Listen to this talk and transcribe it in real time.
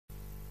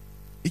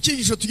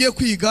Icyigisho tugiye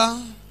kwiga,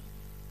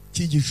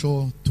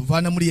 cyigisho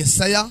tuvana muri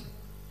Yesaya,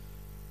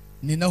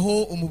 ni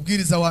naho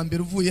umubwiriza wa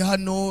mbere uvuye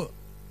hano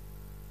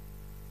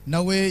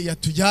nawe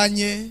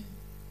yatujyanye,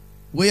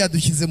 we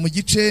yadushyize mu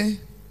gice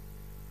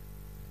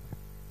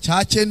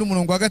cya 9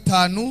 umurongo wa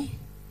 5.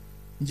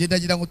 Nge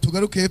ndagira ngo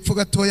tugaruke hepfo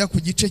gatoya ku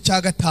gice cya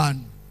 5.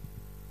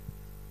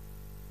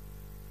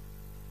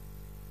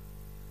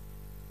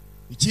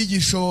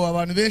 Icyigisho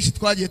abantu benshi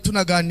twagiye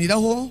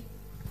tunaganiraho,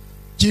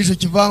 icyigisho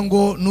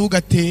kivango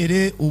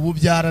ntugatere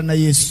ububyara na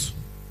Yesu.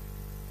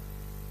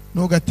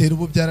 Ntugatere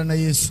ububyara na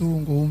Yesu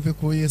ngo wumve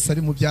ko Yesu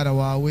ari mubyara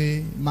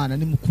wawe, Imana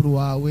ni mukuru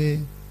wawe,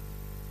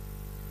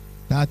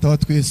 Data wa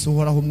twese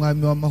uhoraho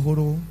umwami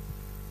w'amahoro,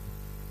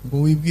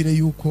 ngo wibwire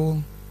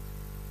yuko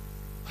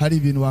hari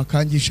ibintu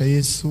wakangisha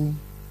Yesu,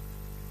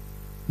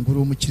 ngo uri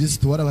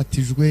umukristo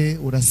warabatijwe,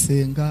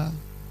 urasenga,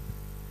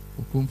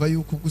 ukumva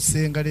yuko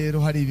gusenga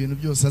rero hari ibintu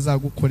byose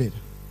azagukorera.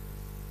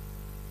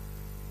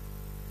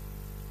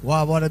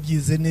 Waba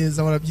warabyize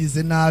neza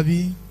warabyize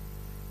nabi,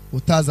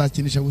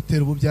 utazakinisha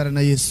gutera ububyara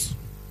na Yesu.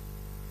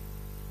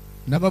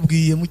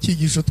 Nababwiye mu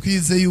cyigisho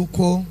twize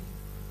yuko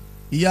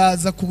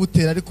iyaza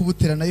kubutera ari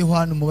kubutera na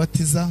Yohana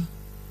umubatiza,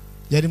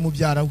 yari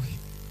mubyara we.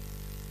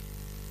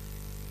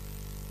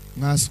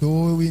 Mwaswe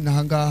wowe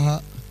winaha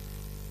ngaha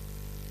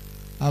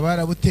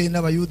abarabuteye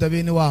n'Abayuda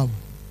bene wabo,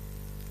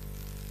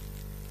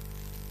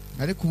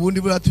 ariko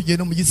ubundi bura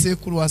tugenda mu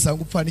gisekuru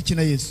wasanga upfana iki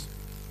na Yesu,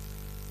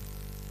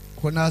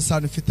 ko nta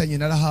sano ufitanye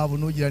na Rahabu,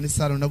 nugira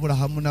n'isano na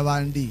Burahamu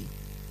n'abandi,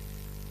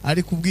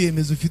 ariko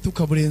ubwiyemeza ufite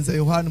ukaburenza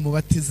Yohana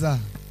umubatiza,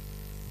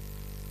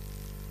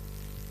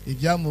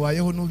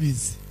 ibyamubayeho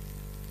nubizi.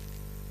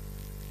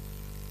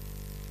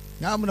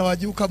 Nyamuna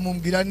wagiye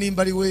ukamumbwira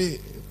nimba ari we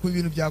ku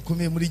ibintu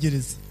byakomeye muri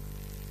gereza.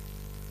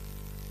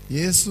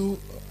 Yesu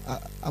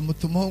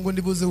amutumaho ngo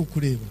ndibuze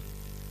kukureba.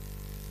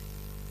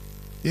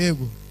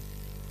 Yego,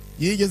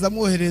 yigeze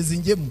amwohereza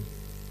ingemu.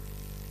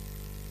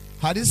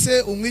 Hari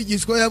se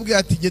umwigishwa yabwiye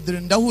ati gedore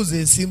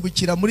ndahuze,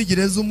 simbukira muri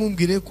gereza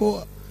umumbwire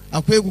ko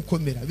akwiye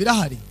gukomera.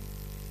 Birahari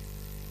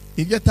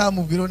ibyo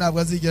atamubwira ntabwo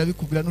azigera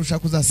bikubwira,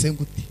 nushaka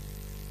uzasenga uti.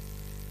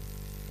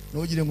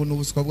 Ntugire ngo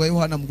nubuswa bwa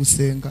Yohana mu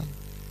gusenga,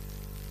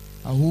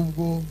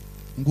 ahubwo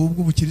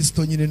ngubwo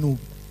ubukristo nyine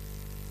nubwo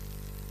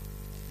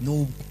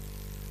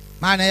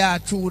Mana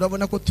yacu.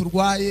 Urabona ko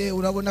turwaye,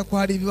 urabona ko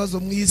hari ibibazo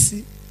mu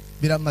isi,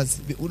 biramaze.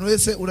 Uno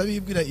wese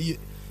urabibwira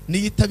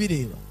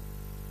niyitabireba.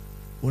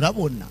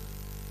 Urabona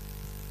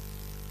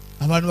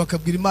abantu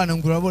bakabwira Imana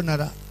ngo urabona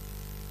ra,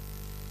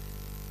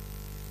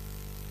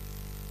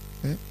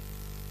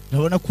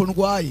 urabona ko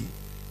ndwaye,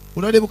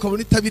 urareba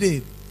ukabona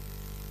itabireba,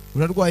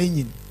 urarwaye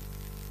nyine.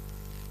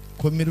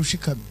 Komera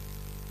ushikame.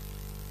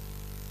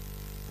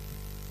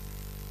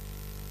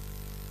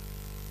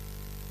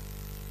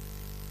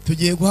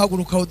 Tugiye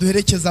guhaguruka aho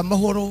duherekeza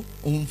amahoro.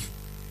 Umva,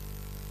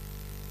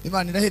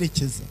 Imana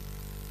iraherekeza.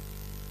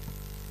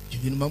 Ibyo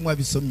bintu mamwe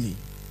bisomye.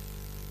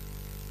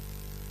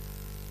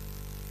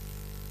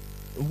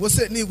 Ubwo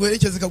se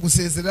niguherekeza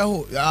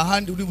ikagusezeraho,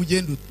 ahandi uri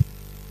bugende ute?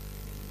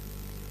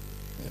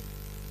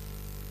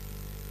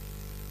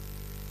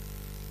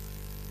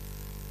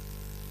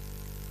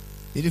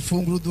 Iri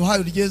funguro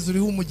duhaye ryeze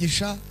uriho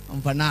umugisha,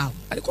 umva nawe.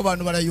 Ariko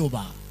abantu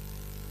barayoba.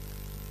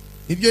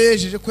 Ibyo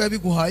yejeje ko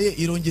yabiguhaye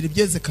irongera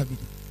ibyeze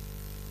kabiri.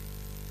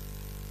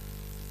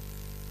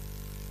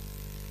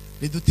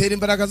 Ridutera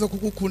imbaraga zo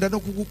kugukunda no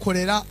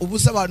kugukorera.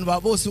 Ubusa abantu ba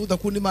bose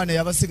udakunda Imana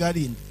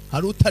yabasigarinde.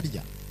 Hari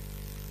utarya.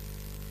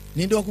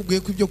 Ninde wakubwiye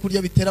ko ibyo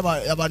kurya bitera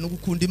abantu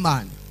gukunda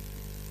Imana?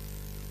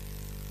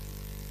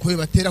 Ko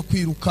bibatera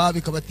kwiruka,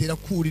 bikabatera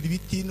kurira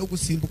ibiti no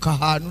gusimbuka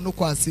ahantu no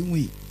kwasa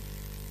inkwi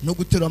no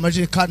gutera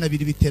amajerekani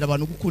 2 bitera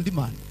abantu gukunda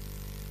Imana.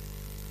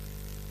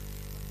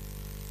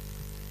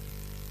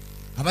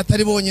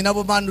 Abatari bonye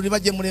nabo Mana uri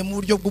bagemure mu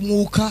buryo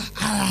bw'umwuka.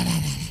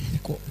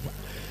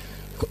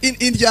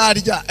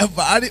 Indyarya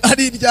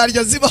ari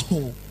indyarya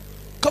zibaho,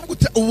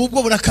 kavuga ubu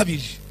bwo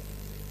burakabije.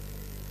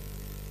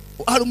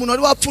 Hari umuntu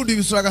wari wapfunduye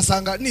ibisura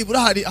agasanga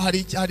nibura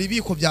hari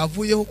ibiko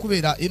byavuyeho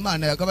kubera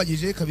Imana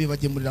yagabagije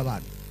kabibagemurira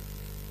abantu.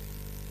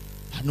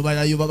 Hano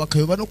barayoba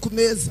bakayoba no ku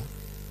meza.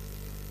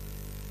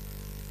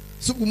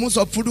 Subwo umunsi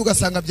wapfunduye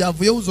ugasanga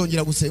byavuyeho,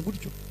 uzongera gusenga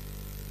utyo.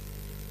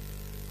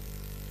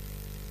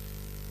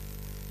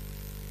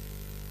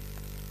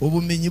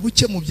 Ubumenyi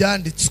buke mu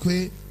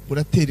byanditswe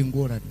buratera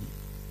ingorane.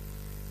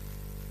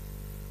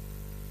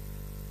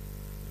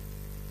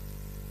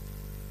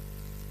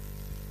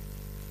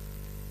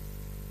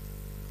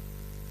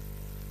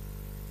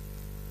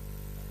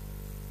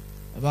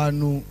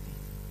 Abantu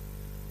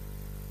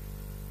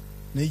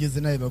nigeze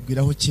nawe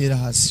babwiraho kera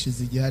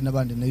hashize igihe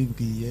n'abandi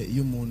nabibwiye,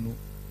 iyo umuntu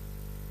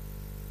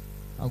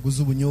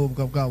aguze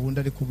ubunyobwa bwa bundi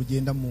ariko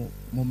bugenda mu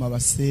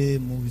mabase,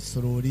 mu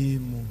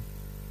bisorori,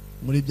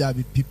 muri bya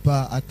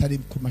bipipa atari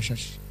ku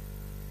mashashi,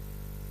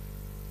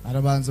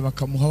 arabanza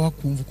bakamuha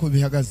wakumva uko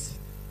bihagaze.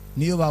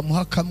 Niyo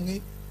bamuha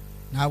kamwe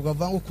ntabwo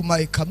avanga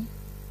kumaye kamwe,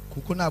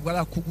 kuko ntabwo ari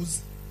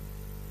akuguze.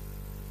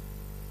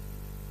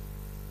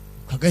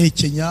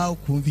 Kagahekenya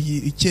ukumva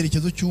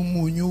icyerekezo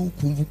cy'umunyu,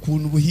 ukumva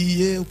ukuntu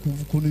buhiye,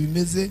 ukumva ukuntu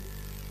bimeze.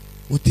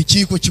 uti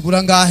ikiko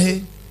kigura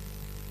ngahe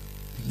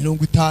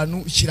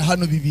 50 ushyira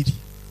hano 2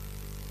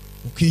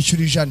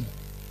 ukishyura 100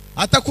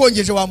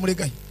 atakongeje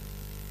wamuregahe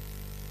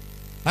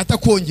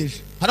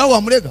atakongeje haraho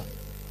wamurega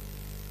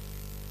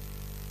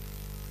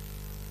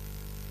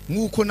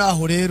nkuko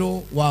naho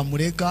rero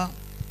wamurega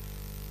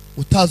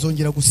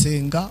utazongera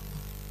gusenga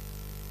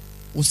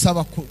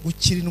usaba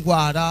gukira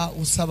indwara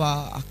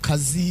usaba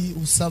akazi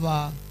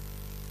usaba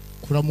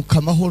kuramuka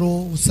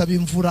amahoro usaba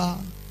imvura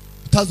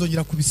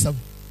utazongera kubisaba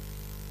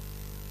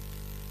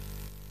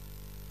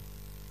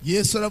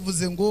Yesu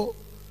aravuze ngo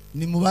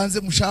nimubanze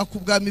mushaka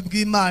ubwami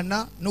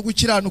bw'Imana no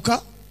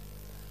gukiranuka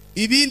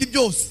ibindi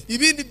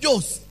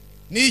byose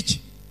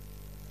niki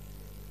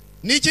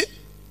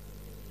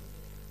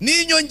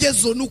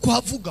n'inyongezo nuko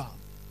havuga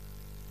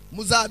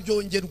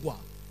muzabyongerwa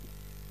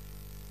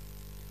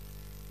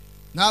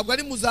ntabwo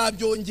ari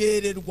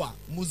muzabyongererwa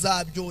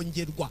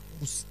muzabyongerwa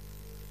gusa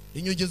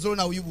inyongezo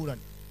nawe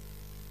uyiburana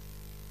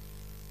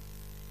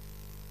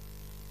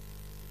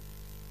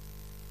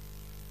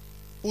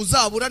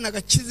uzaburana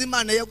agakiza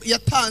Imana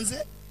yatanze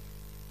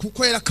kuko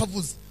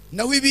yarakavuze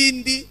nawe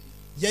ibindi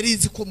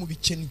yarizi ko mu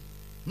bikeni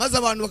maze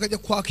abantu bakajya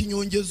kwaka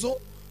inyongezo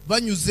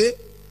banyuze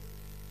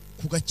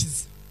ku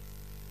gakiza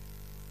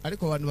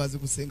ariko abantu bazi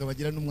gusenga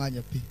bagira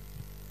n'umwanya pe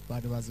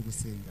abantu bazi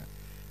gusenga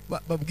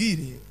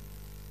babwire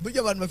burya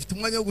abantu bafite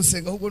umwanya wo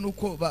gusenga ahubwo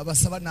nuko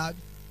basaba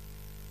nabi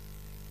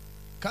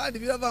kandi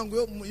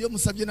biravanguye iyo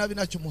musabye nabi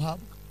ntacyo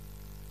muhabwa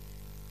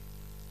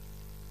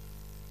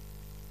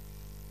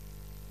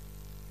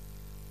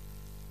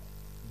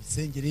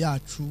isengero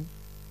yacu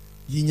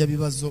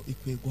y'inyabibazo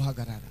ikwiye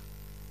guhagarara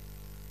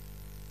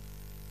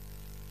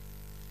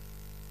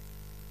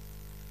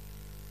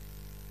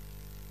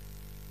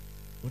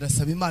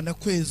urasaba Imana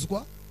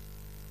kwezwa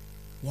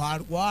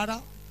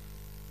warwara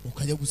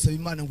ukajya gusaba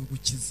Imana ngo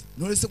igukize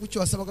none se kucyo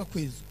wasabaga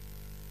kwezwa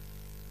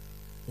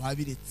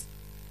wabiretse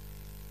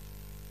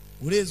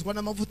urezwa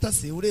n'amavuta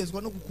se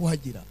urezwa no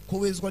gukuhagira ko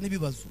wezwa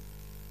n'ibibazo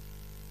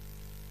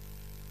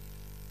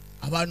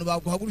abantu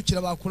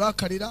baguhagurukira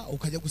bakurakarira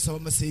ukajya gusaba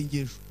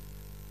amasengesho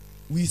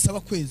wisaba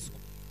kwezwa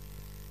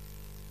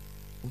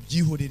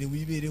ubyihorere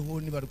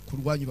wibereho niba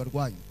kurwanya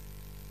barwanya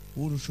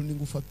urusha undi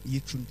ngufa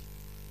yicundi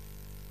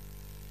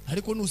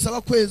ariko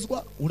nusaba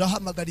kwezwa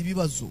urahamagara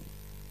ibibazo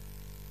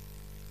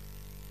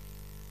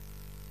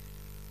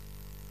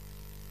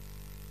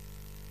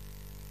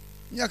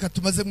myaka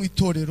tumaze mu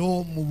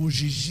itorero mu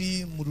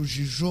bujiji mu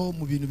rujijo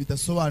mu bintu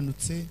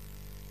bidasobanutse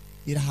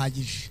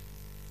birahagije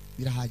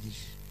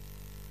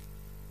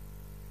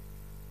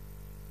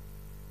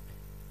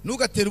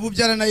Ntugatere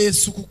ububyara na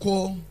Yesu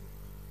kuko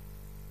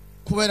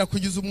kubera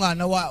kugize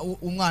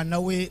umwana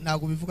we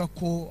ntago bivuga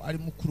ko ari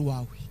mukuru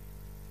wawe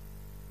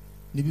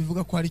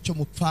nibivuga ko hari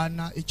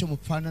icyo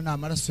mupfana na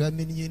amaraso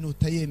yamennye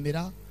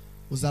n'utayemera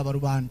uzaba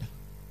rubanda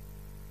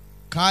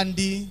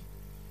kandi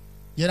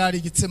yarari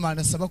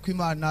igitsemana asaba ko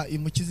Imana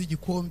imukiza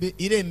igikombe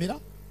iremera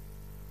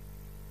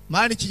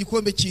mani iki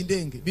gikombe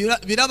kindenge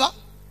biraba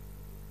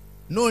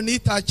none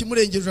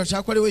itakimurengeje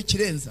urashaka ko ari we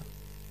kirenza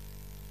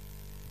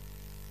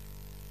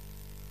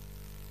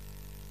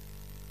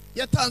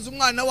yatanze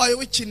umwana wayo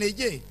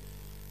w'ikinege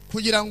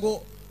kugira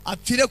ngo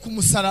apfire ku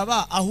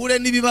musaraba ahure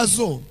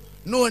n'ibibazo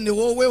none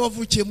wowe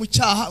wavukiye mu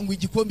cyaha ngo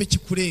igikombe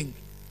kikurenge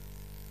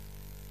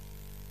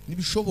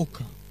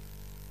nibishoboka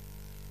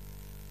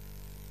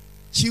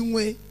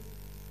kinywe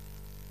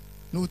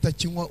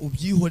n'utakinywa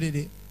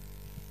ubyihorere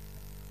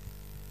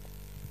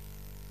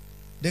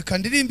Reka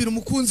ndirimbire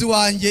umukunzi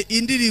wanjye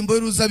indirimbo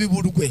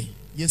y'uruzabibu rwe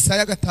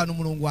Yesaya 5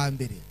 murongo wa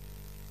mbere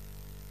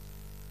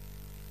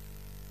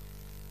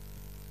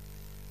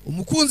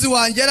Umukunzi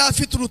wanjye yari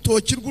afite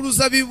urutoki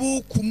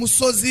rw'uruzabibu ku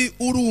musozi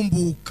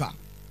urumbuka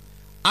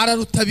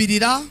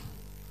Ararutabirira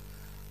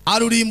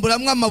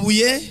arurimburamo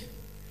amabuye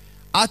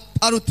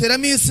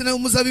aruteramo insina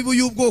y'umuzabibu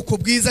y'ubwoko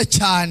bwiza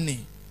cyane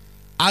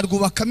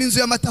arwubakamo inzu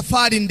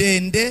y'amatafari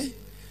ndende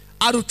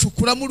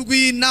arucukuramo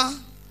urwina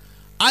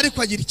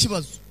ariko agira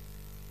ikibazo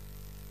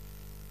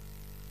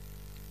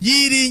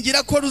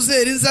yiringira ko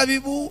ruzera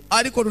inzabibu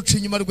ariko ruca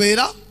inyuma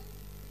rwera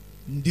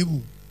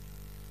ndibu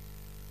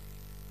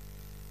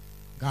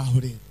ngaho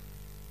rero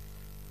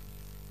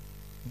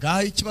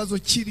ngaho ikibazo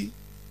kiri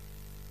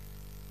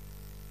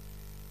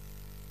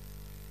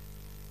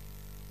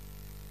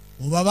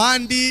ubu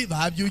abandi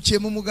babyukiye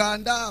mu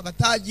muganda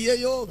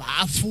batagiyeyo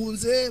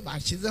bafunze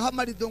bashyizeho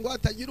amarido ngo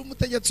hatagira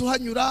umutegetsi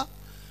uhanyura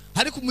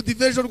ariko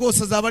umudivejo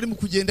rwose azaba ari mu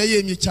kugenda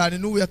yemye cyane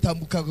n'ubu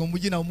yatambukaga mu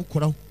mujyi nawe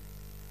umukoraho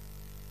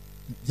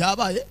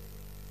byabaye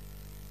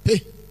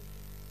pe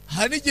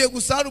hari igihe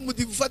gusa hari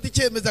umudive ufata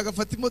icyemezo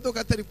agafata imodoka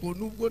atari ku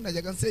nubwo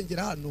najyaga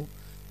nsengera hano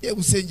ye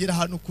gusengera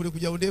hano kure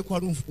kugira ngo ndebe ko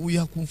hari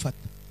uyiha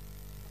kumfata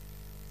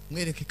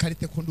mwereke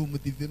karite ko ndi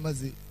umudive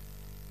maze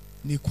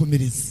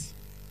nikomereze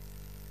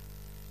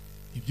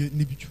ibyo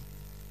nibyo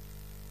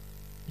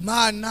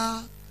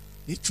Imana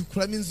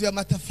icukuramo inzu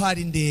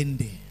y'amatafari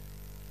ndende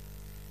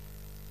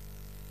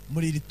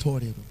muri iri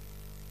torero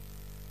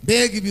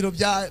mbega ibiro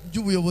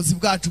by'ubuyobozi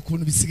bwacu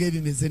ukuntu bisigaye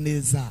bimeze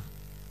neza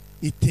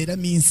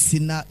iteramo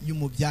insina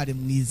y'umubyare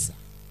mwiza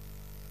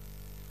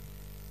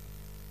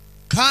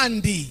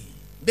kandi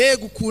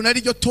mbega ukuntu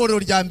ari ryo torero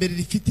rya mbere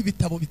rifite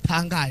ibitabo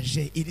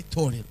bitangaje. Iri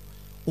torero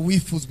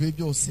uwifuzwe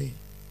byose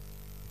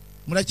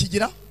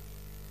murakigira,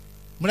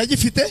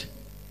 muragifite.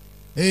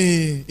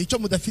 Icyo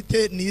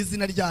mudafite ni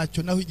izina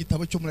ryacyo, naho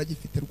igitabo cyo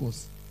muragifite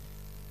rwose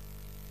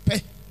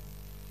pe.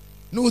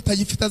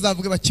 N'utagifite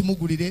azavuge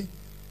bakimugurire,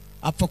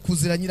 apfa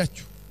kuzira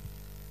nyiracyo.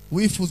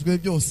 Wifuzwe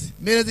byose,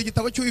 mereza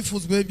igitabo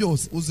cy'uwifuzwe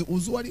byose, uzi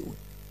uwo ari we.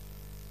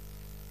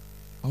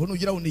 Aho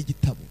nugira ni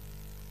igitabo.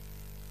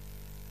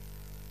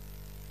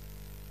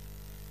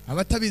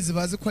 Abatabizi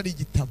bazi ko ari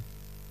igitabo.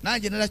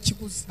 Nanjye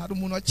narakiguze, hari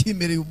umuntu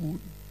wakimereye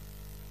ubuntu.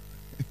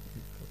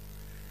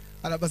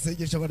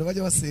 Arabasengesha abantu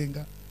bajya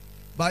basenga,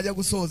 bajya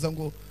gusoza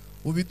ngo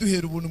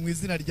ubiduhera ubuntu mu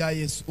izina rya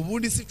Yesu.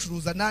 Ubundi si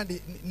curuza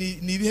nandi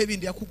ni ibihe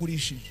bindi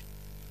yakugurishije.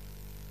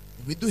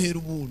 Ubiduhera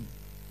ubuntu,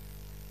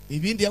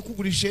 ibindi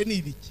yakugurishije ni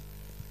ibiki?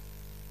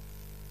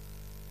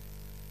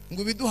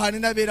 Ngo biduhane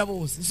n'abera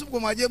bose. Isi ubwo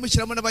mwagiye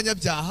mushyiramo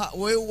n'abanyabyaha,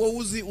 wowe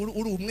uzi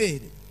uri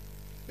umwere.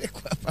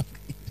 Reka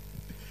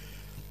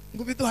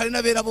ngo biduhane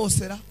n'abera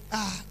bose ra.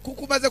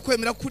 Kuko umaze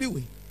kwemera kuri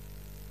we.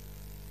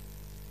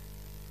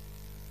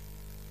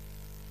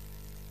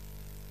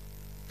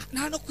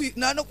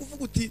 Nta no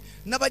kuvuga uti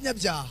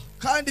n'abanyabyaha.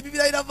 Kandi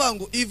Bibiliya iravuga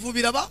ngo ivu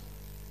biraba,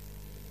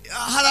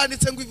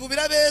 haranditse ngo ivu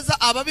birabeza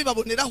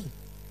ababibaboneraho.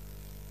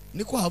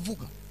 Niko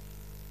havuga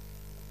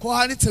ko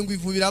handitse ngo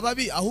ivu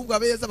birababi, ahubwo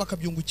abeza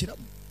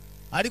bakabyungukiramo.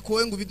 Ariko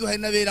we ngo biduhane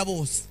n'abera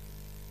bose.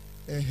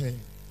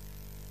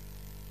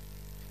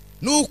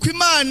 Nuko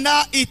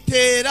Imana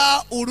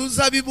itera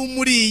uruzabibu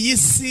muri iyi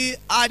si,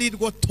 ari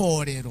rwo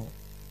torero,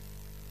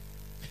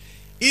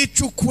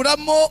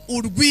 icukuramo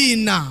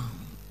urwina,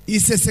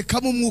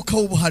 isesekamo umwuka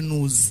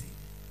w'ubuhanuzi.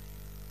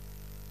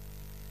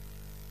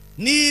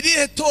 Ni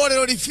irihe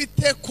torero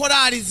rifite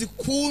korali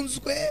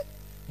zikunzwe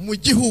mu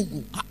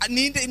gihugu?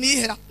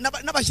 Nihera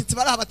n'abashyitsi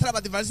bari aha batari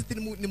abadivarisiti,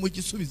 ni mu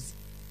gisubizo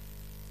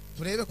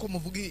turebe ko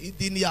muvuga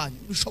idini yanyu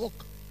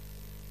bishoboka.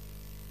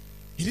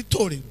 Iri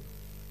torero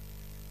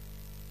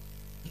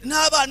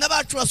n'abana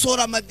bacu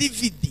basohora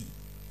amadividi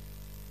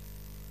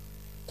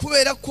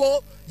kubera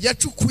ko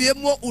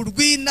yacukuyemo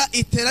urwina,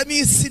 iteramo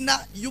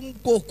insina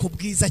y'ubwoko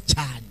bwiza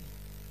cyane.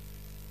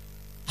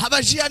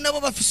 Abajiya nabo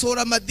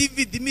bafisohora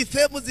amadividi,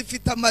 mifemu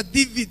zifite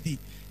amadividi.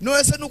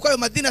 None se nuko ayo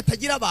madini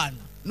atagira abana?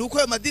 Nuko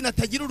ayo madini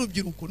atagira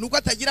urubyiruko? Nuko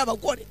atagira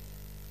abagore?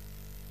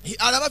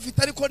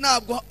 Arabafite, ariko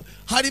ntabwo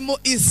harimo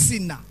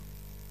insina.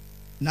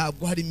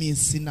 Ntabwo harimo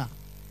insina.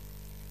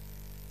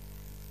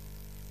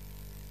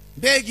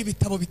 Mbega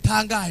ibitabo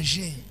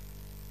bitangaje.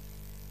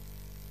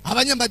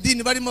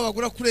 Abanyamadini barimo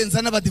bagura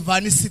kurenza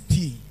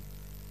n'abadivanisiti.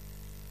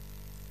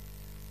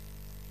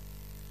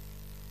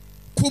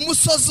 Ku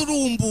musozi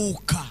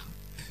urumbuka,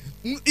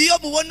 iyo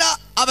mubona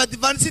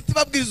abadivanisiti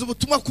babwiriza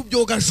ubutumwa ku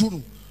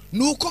byogajuru,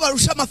 nuko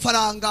barusha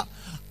amafaranga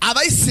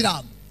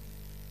abayisilamu.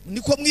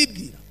 Niko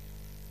mwibwira?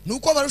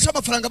 Nuko barusha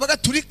amafaranga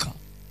abagatulika.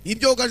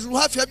 Ibyogajuru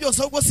hafi ya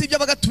byose ahubwo si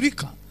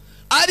iby'abagatulika.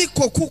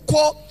 Ariko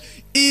kuko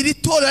iri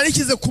torero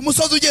rikize ku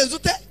musozi ugenze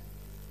ute,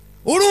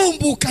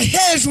 urumbuka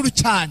hejuru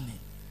cyane,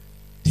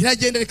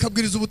 riragenda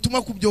rikabwiriza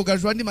ubutumwa ku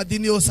byogajuru, andi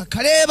madini yose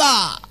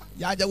akareba,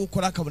 yajya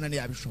gukora akabona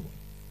ntiyabishobora,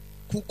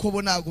 kuko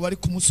bo ntabwo bari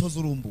ku musozi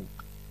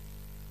urumbuka.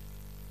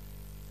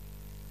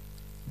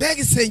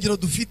 Mbega isengero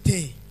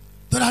dufite,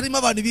 dore harimo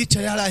abantu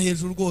bicaye hariya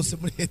hejuru rwose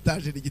muri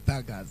etaje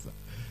n'igitangaza,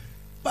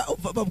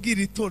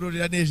 babwira itorero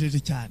riranejeje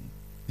cyane.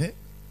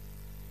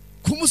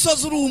 Ku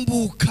musozi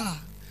urumbuka,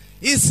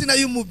 insina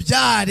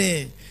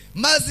y'umubyare,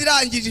 maze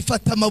irangije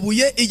ifata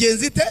amabuye,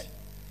 igenzi ite,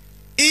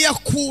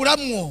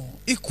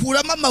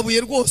 ikuramo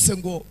amabuye rwose.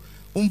 Ngo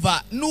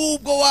umva,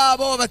 nubwo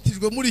waba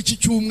wabatijwe muri iki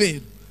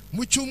cyumweru,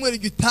 mu cyumweru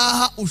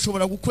gitaha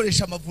ushobora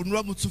gukoresha amavunura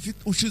uramutse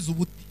ushize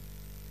ubuti.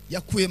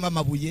 Yakuyemo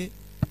amabuye,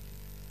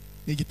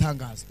 ni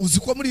igitangaza. Uzi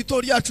ko muri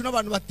itorero ryacu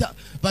n'abantu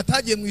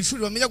batagiye mu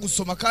ishuri bamenya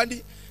gusoma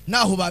kandi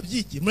naho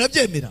babyigiye,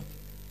 murabyemera?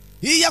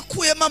 Iyo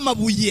yakuyemo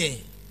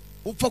amabuye,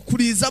 upfa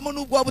kurizamo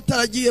nubwo waba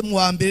utaragiye mu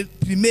wa mbere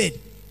primaire,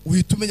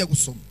 uhita umenya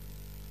gusoma.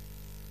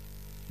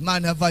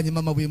 Imana yavanyemo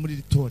amabuye muri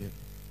iri torero.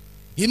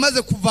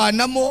 Imaze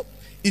kuvanamo,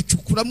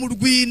 icukuramo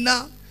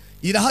urwina,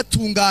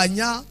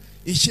 irahatunganya,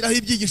 ishyiraho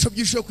ibyigisho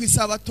by'isho ku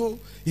isabato,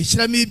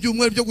 ishyiramo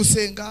ibyumweru byo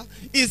gusenga,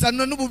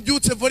 izana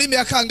n'ububyutse volume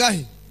ya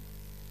kangahe?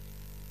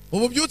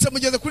 Ububyutse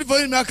mugeze kuri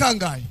volume ya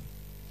kangahe?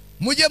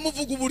 Mujye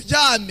muvuga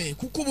uburyame,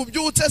 kuko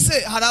ububyutse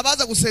se hari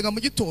abaza gusenga mu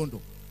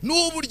gitondo.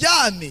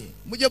 N'uburyame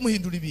mujye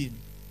muhindura ibintu.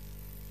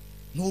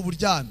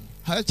 N'uburyame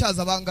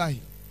haracyaza abangahe?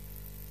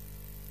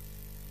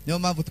 Niyo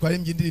mpamvu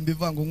twarimbye indirimbo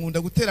ivuga ngo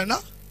nkunda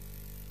guterana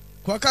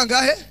kwa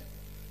kangahe?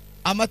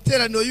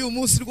 Amateraniro y'uyu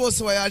munsi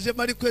rwose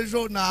wayajemo, ariko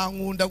ejo nta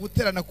nkunda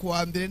guterana ku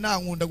wa mbere, nta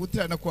nkunda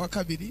guterana ku wa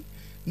kabiri,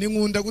 ni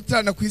nkunda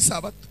guterana ku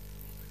isabato.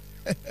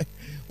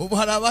 Ubu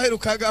hari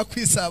abaherukaga ku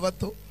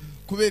isabato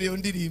kubera iyo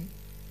ndirimbo.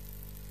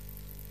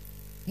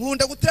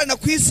 Nkunda guterana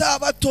ku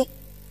isabato.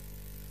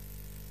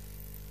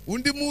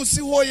 Undi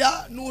munsi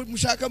hoya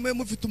mushaka mwe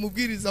mufite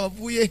umubwiriza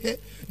wavuye he,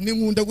 ni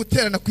nkunda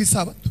guterana ku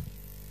isabato.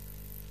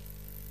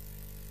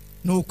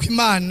 Nuko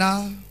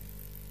Imana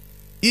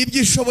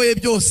ibyo ishoboye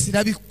byose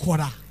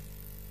irabikora.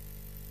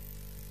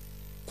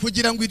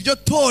 kugira ngo iryo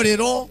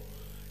torero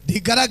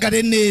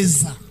rigaragare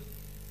neza.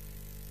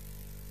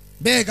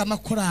 Mbega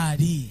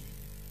amakorari,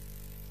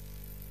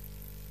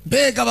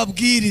 mbega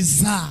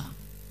ababwiriza,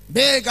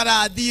 mbega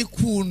radiyo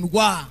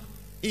ikundwa,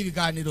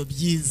 ibiganiro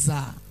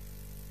byiza,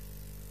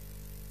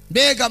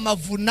 mbega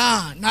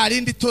amavuna. Nta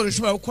rindi torero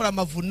rishobora gukora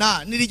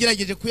amavuna,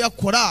 nirigerageje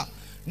kuyakora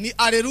ni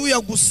Alleluya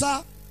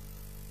gusa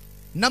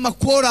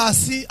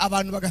n'amakorasi,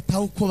 abantu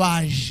bagataha uko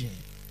baje.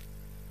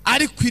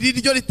 Ariko iri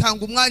ryo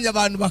ritanga umwanya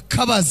abantu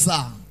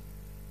bakabaza.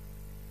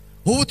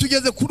 Ubu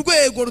tugeze ku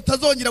rwego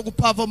rutazongera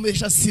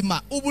gupavomesha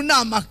sima, ubu ni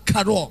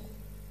amakaro,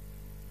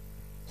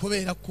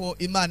 kubera ko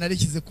Imana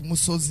yarishyize ku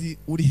musozi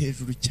uri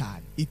hejuru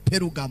cyane,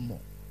 iperugamo,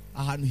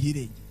 ahantu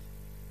hirengeye.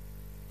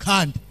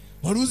 Kandi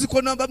wari uzi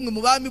ko na bamwe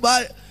mu bami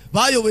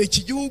bayoboye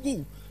iki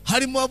gihugu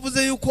harimo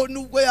bavuze yuko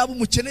nubwo yaba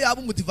umukene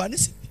yaba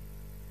umudivanisiti.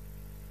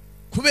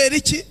 Kubera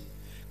iki?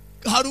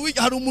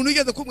 Hari umuntu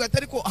wigeze kumbwira ati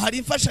ariko hari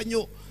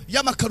imfashanyo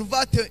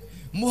y'amakaruvate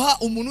muha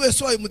umuntu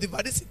wese wayo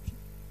umudivanisiti.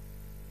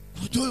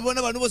 Tubibona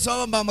abantu bose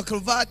baba bambaye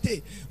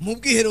amakaruvate mu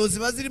bwiherero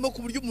ziba zirimo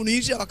ku buryo umuntu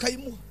yinjiye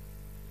bakayimuha.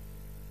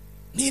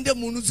 Ninde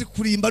muntu uzi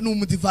kurimba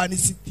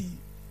n'umudivanisiti?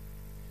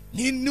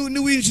 Ni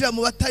winjira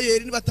mu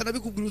batayeri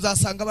nibatanabikubwira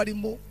uzasanga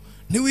barimo.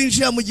 Ni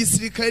winjira mu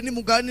gisirikare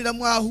nimuganira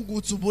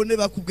mwahugutse ubone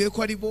bakubwiye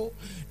ko ari bo.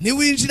 Ni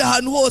winjira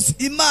ahantu hose,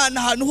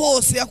 Imana ahantu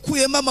hose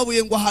yakuyemo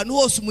amabuye ngo ahantu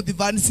hose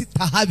umudivanisiti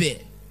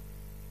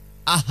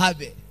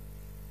ahabe.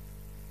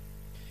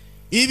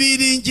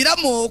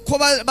 Ibiringiramo ko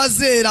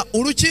bazera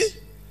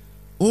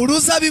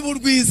uruzabibu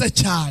rwiza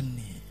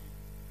cyane,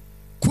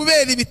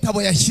 kubera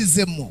ibitabo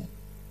yashyizemo,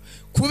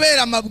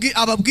 kubera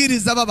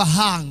ababwiriza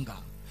b'abahanga.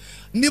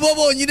 Nibo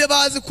bonyine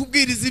bazi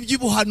kubwiriza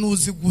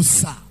iby'ubuhanuzi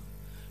gusa.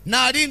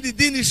 Nta rindi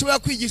dini rishobora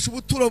kwigisha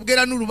ubuturo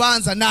bwera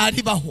n'urubanza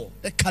naribaho.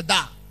 Reka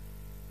da,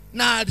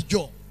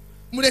 naryo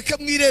mureke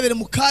mwirebere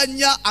mu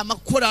kanya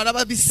amakorari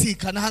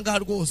ababisikana ahangaha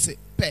rwose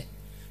pe.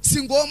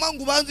 Si ngoma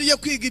ngo ubanze ujye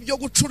kwiga ibyo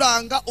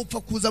gucuranga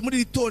upfa kuza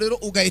muri iri torero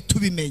ugahita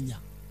ubimenya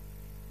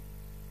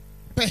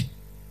pe.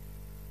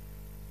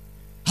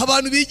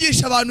 Abantu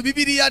bigisha abantu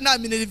Bibiliya na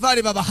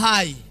minerivare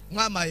babahaye,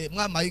 mwamaye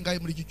ingahe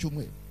muri iki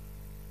cyumweru?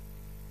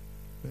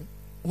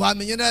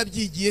 Wamenye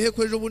narabyigiye he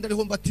ko ejo bundi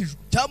ariho mbatijwe?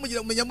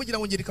 Cyamugira mugira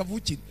ngo ngeri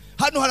kavukire.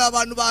 Hano hari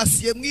abantu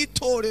basiye mu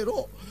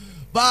itorero,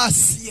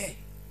 basiye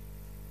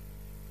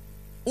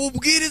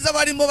ubwiriza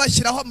barimo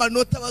bashyiraho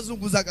amanota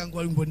bazunguzaga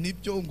ngo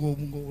nibyo ngo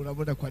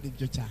urabona ko ari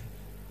byo cyane.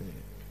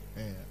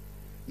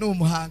 No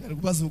muhanga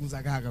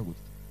bazunguzaga hagagura.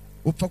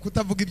 Upfa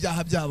kutavuga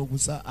ibyaha byabo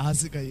gusa,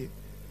 ahasigaye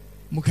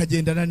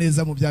mukagendana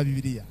neza mu bya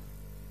Bibiliya.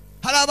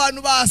 Hari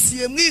abantu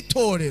basiye mu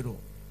itorero.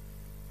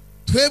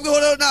 Twebweho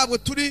rero ntabwo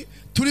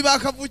turi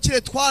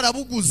bakavukire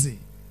twarabuguze.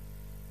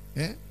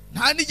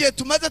 Nta n'igihe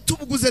tumaze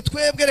tubuguze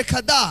twebwe,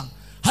 reka da.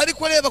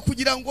 Ariko reba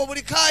kugira ngo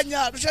buri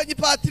kanya Rushenyi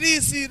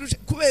Patrice,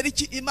 kubera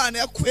iki? Imana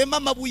yakuyemo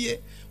amabuye,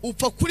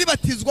 upfa kuri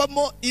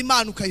batizwamo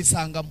Imana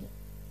ukayisangamo.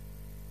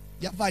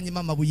 Yavanyemo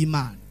amabuye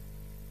Imana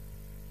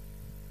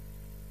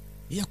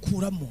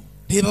yakuramo.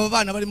 Reba aba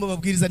bana barimo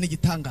babwiriza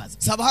n'igitangaza.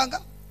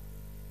 Sabahanga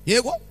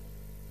yego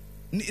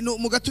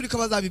mu gaturika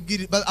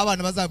bazabibwira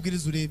abana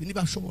bazabwiriza, urebe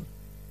nibashobora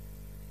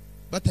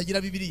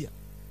batagira Bibiliya.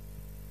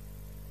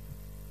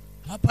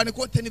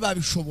 Abapantekote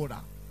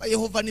ntibabishobora,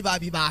 Yehova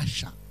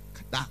ntibabibasha.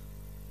 Kada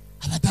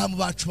abadamu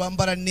bacu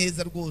bambara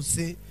neza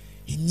rwose,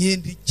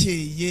 imyenda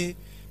ikeye,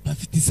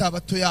 bafite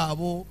isabato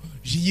yabo,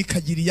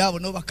 jiyikagira yabo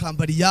nabo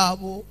bakambara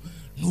yabo,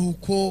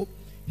 nuko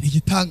ni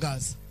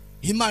igitangaza.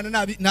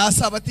 Imana nta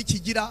sabato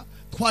ikigira,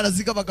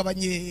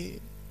 twarazigabagabanye.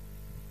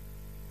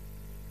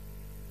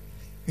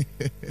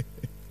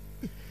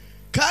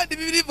 Kandi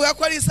Bibiliya ivuga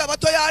ko ari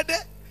isabato yande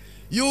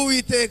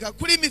y'Uwiteka.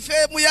 Kuri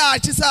mifemu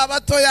yacu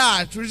isabato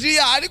yacu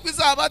jiya, ariko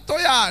isabato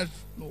yacu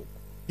nuko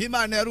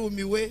Imana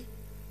yarumiwe.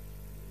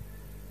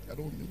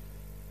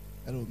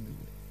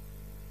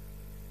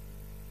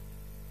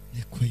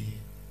 Niko ye.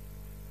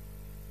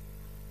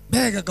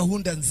 Mbega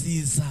gahunda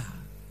nziza,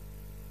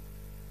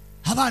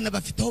 abana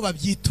bafite aho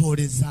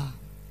babyitoreza.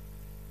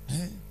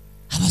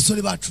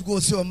 Abasore bacu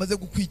rwose bamaze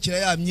gukwikira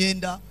ya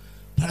myenda,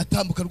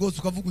 baratambuka rwose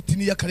ukavuga uti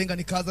niyo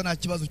akarengane kaza nta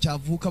kibazo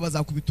cyavuka,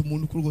 bazakubita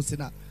umuntu ko rwose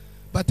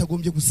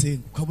batagombye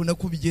gusenga, ukabona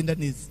ko bigenda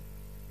neza.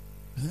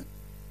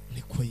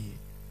 Niko ye.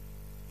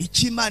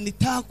 Icyo Imana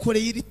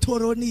itakoreye iri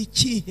toro ni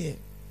ikihe?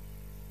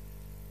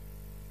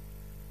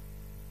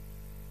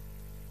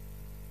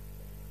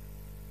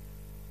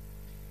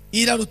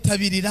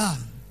 Ararutabirira,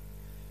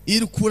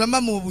 irukuramo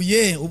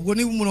amabuye. Ubwo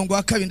ni umurongo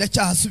wa 2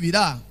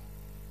 ndacyahasubira.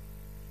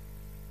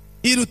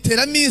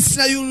 Iruteramo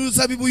insina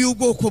y'uruzabibu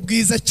y'ubwoko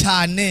bwiza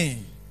cyane,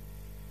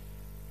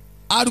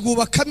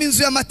 arwubakamo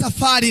inzu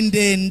y'amatafari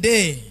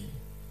ndende.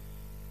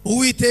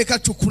 Uwiteka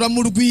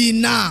acukuramo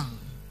urwina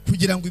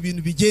kugira ngo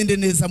ibintu bigende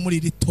neza muri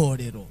iri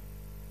torero.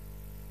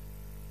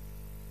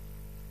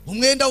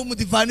 Umwenda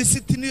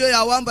w'umudivanisiti niyo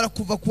yawambara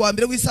kuva ku wa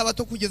mbere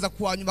w'isabato kugeza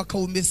ku wa nyuma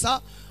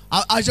akawumesa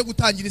aje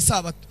gutangira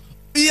isabato.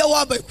 Iyo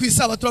wambaye ku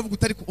isabato uravuga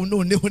utari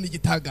noneho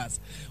n'igitangaza.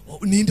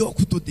 Ninde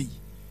wakudodeye?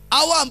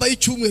 Awambaye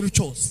icyumweru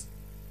cyose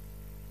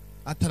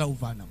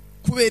atarawuvanamo.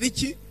 Kubera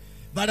iki?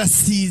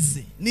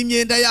 barasize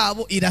n'imyenda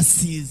yabo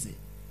irasize,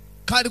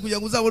 kandi kugira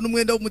ngo uzabone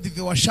umwenda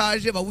w'umudive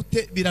washaje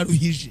bawute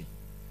biraruhije.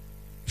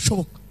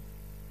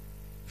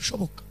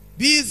 Shoboka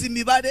bizi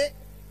imibare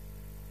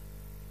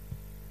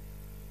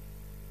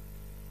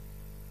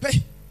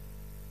pe,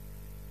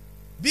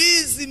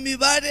 bizi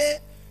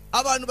imibare,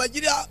 abantu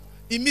bagira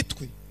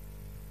imitwe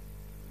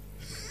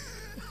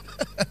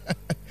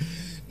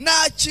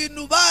nta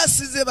kintu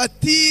basize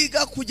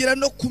batiga kugera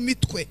no ku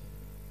mitwe.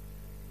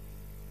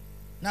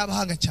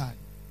 N'abahanga cyane.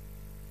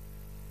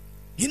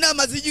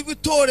 Inama z'igirwa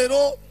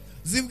itorero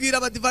zibwira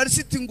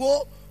abadivarisiti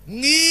ngo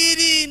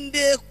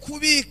mwirinde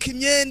kubika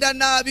imyenda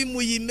nabi,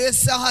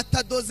 muyimesa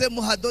hatadoze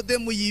muhadode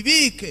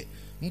muyibike,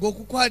 ngo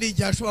kuko hari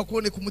igihe hashobora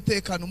kuboneka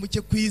umutekano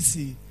muke ku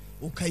isi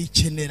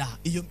ukayikenera.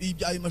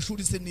 Ayo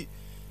mashuri se ni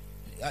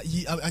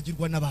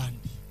agirwa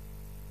n'abandi.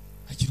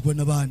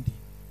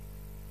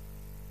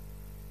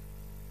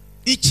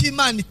 Icyo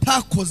Imana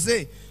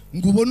itakoze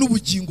ngo ubone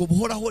ubugingo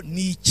buhoraho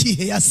ni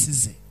ikihe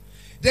yasize?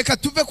 Reka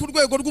tuve ku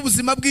rwego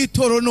rw'ubuzima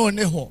bw'itoro,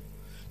 noneho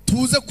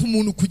tuze ku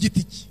muntu ku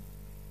giti cye.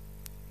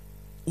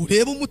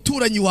 Urebe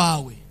umuturanyi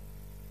wawe,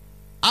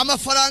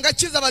 amafaranga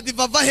akiza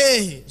abadiva ava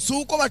hehe? Si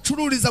uko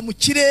bacururiza mu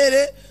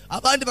kirere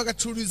abandi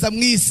bagacururiza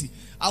mu isi,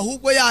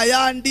 ahubwo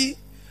yayandi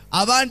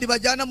abandi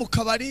bajyana mu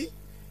kabari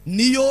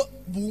niyo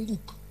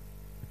bunguka,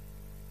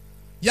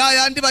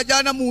 yayandi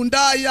bajyana mu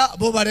ndaya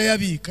bo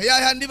barayabika,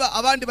 yayandi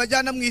abandi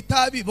bajyana mu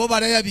itabi bo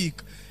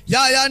barayabika,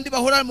 yayandi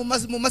bahora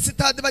mu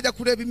masitade bajya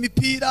kureba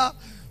imipira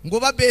ngo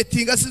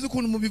babetinga. Size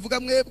ukuntu mubivuga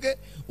mwebwe,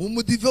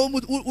 umudive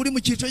uri mu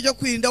cyiciro cyo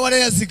kwirinda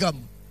warayazigama,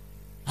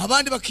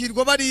 abandi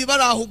bakirwa bari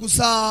baraho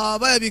gusa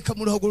bayabika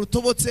mu ruhago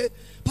rutobotse.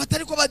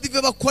 Batari ko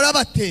badive bakora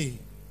bate?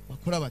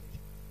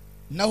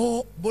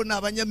 Naho bo ni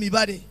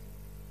abanyamibare.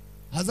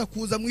 Haza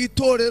kuza mu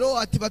itorero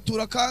ati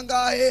batura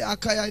kangahe,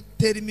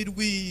 akayatera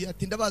imirwi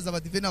ati ndabaza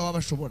abadive nabo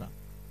bashobora.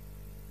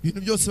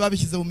 Ibintu byose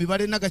babishyize mu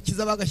mibare,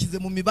 n'agakiza bagashyize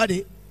mu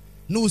mibare,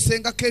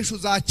 nusenga kenshi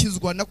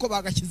uzakizwa nako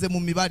bagashyize mu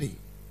mibare.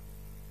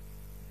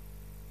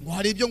 Ngo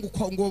hari ibyo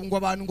ngo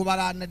abantu ngo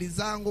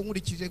baranariza ngo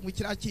nkurikije ngo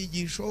kiriya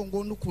cyigisho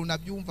ngo n'ukuntu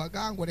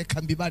nabyumvaga ngo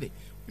reka mbibare.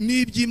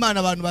 N'iby'Imana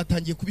abantu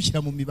batangiye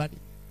kubishyira mu mibare.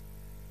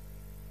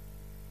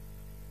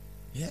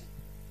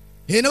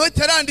 Nawe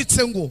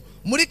taranditse ngo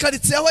muri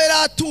karitsiye aho yari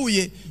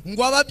atuye ngo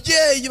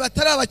ababyeyi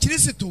batari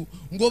abakirisitu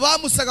ngo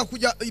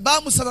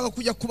bamusabaga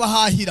kujya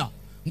kubahahira,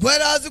 ngo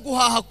yari azi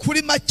guhaha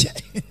kuri make.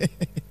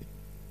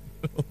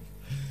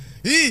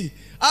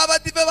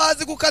 Abadive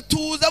bazi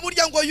gukatuza,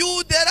 burya ngo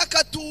Yuda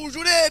yarakatuje.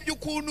 Urebye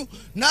ukuntu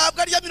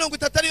ntabwo arya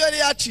 30 ariyo yari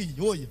yaciye,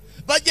 oya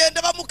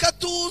bagenda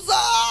bamukatuza.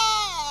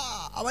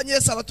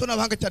 Abanyesa bato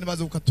n'abahanga cyane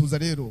bazi gukatuza.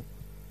 Rero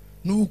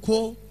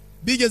nuko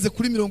bigeze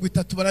kuri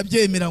 30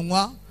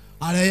 barabyemeranywa,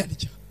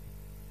 arayarya.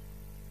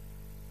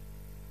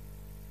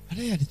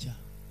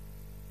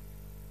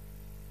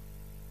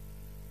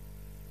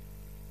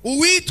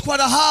 Uwitwa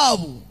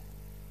Rahabu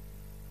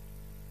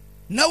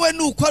nawe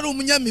nuko ari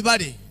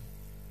umunyamibare,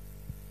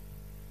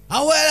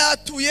 aho yari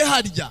atuye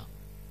harya.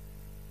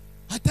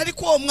 Atari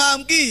ko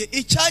mwambwiye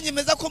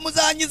icyanyemeza ko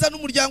muzanyiza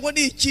n'umuryango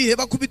ni ikihe?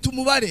 Bakubita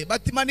umubare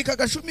batimanika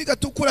agashumi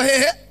gatukura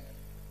hehe.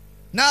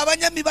 Ni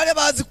abanyamibare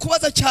bazi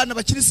kubaza cyane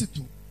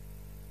abakirisitu,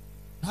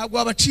 ntabwo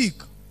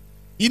babacika.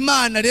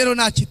 Imana rero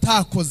ntacyo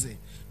itakoze.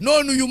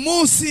 None uyu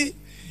munsi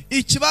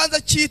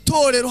ikibanza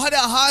cy'itorero hari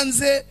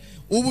hanze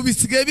ubu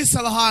bisigaye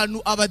bisaba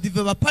ahantu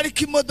abadive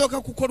baparika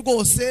imodoka, kuko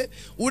rwose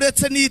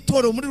uretse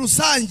n'itorero muri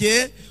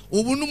rusange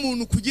ubu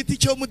n'umuntu ku giti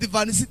cyo mu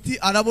divanisiti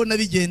arabona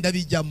bigenda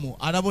bijyamo,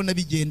 arabona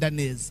bigenda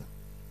neza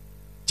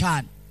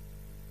cyane.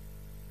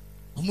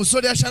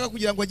 Umusore yashaka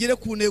kugira ngo agere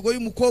ku ntego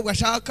y'umukobwa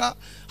ashaka,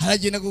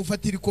 haragenda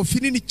gufatira ikofi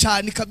nini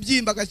cyane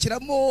ikabyimba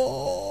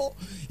agashyiramo,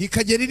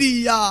 ikagera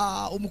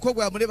iriya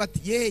umukobwa yamureba ati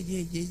ye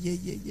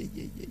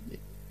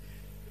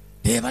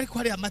reba ariko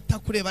hari amata,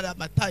 kureba ari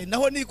amata.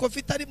 Naho ni ikofi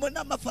itarimo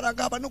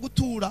n'amafaranga haba no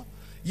gutura,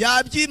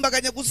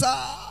 yabyimbaganya gusa.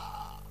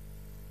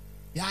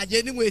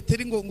 Yagenda inkweto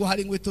ngo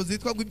hari inkweto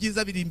zitwa ngo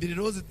ibyiza birimbire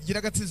rero zigira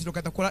agatsiziro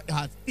kadakora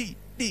hasi.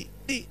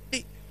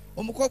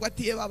 Umukobwa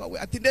ati ye baba we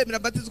ati ndemera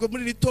mbatizwa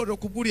muri ritorero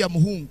kubwuriya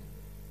muhungu.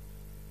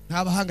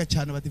 Ntabahanga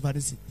cyane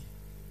abadivarisiti,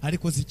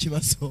 ariko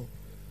zikibazo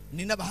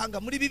ni n'abahanga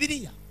muri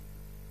Bibiliya,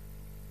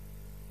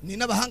 ni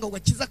n'abahanga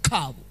ugakiza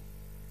kabo.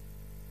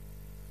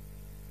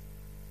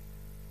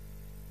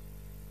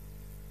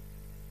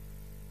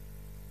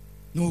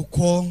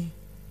 Nuko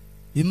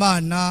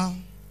Imana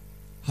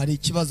hari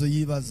ikibazo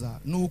yibaza,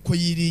 nuko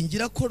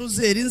yiringira ko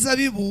ruzera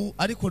inzabibu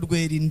ariko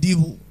rwera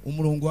indibu.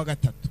 Umurongo wa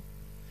 3.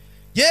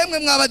 Yemwe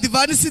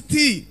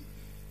mw'abadivanisiti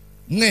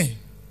mwe,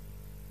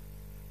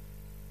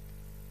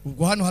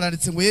 ubwo hano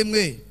haranditse ngo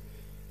yemwe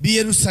bi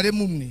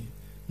Yerusalemu mwe,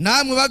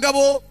 namwe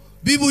bagabo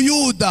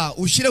b'Ubuyuda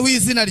ushyireho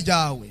izina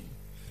ryawe,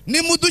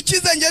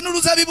 nimudukize nge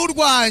n'uruzabibu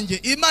rwanjye.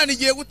 Imana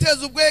igiye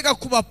guteza ubwega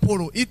ku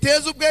baporo,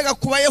 iteza ubwega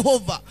ku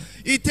Bayehova,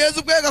 iteza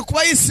ubwega ku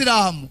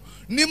Bayisilamu.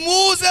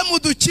 Nimuze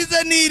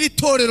mudukize n'iri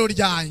torero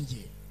ryanjye.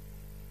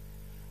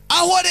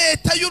 Aho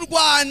leta y'u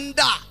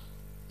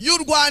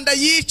Rwanda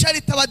yica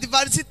rita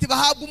abadivarisiti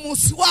bahabwa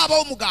umunsi wabo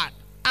w'umuganda.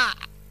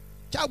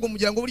 cyangwa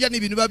mugira ngo burya ni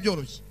ibintu biba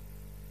byoroshye,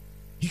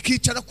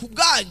 ikicara ku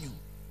bwanyu.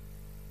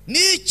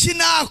 Niki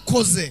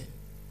nakoze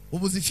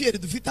ubu zifiyeri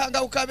dufite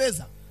ahangaho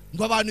Kabeza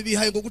ngo abantu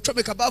bihaye ngo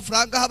gucomeka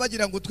bafuranga ha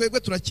bagira ngo twebwe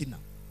turakina,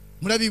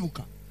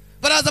 murabibuka?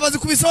 Baraza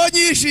bazikubisaho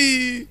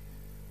nyinshi,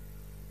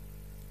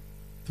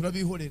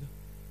 turabihorera,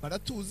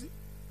 baratuzi.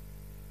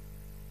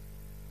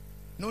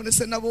 None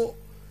se nabo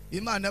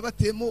Imana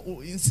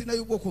yabatemo insina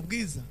y'ubwoko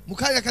bwiza,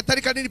 mukanya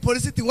katari kanini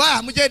polisi iti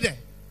wa mugende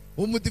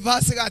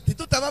umudivase gati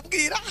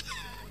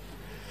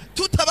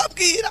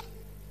tutababwira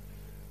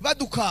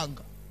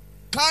badukanga,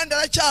 kandi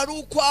aracyari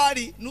uko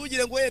ari,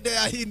 nugire ngo yenda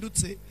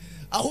yahindutse,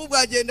 ahubwo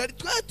agenda ari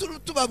twe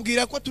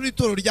tubabwira ko turi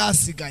toro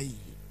ryasigaye.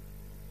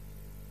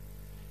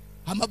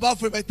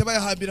 Amabafure bahita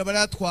bayahambira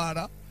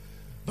barayatwara,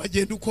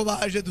 bagenda uko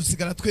baje,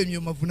 dusigara twemye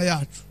mavuna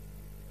yacu.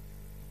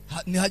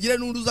 Nihagire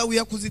n'uruza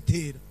wiya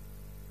kuzitera,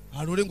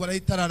 harore ngo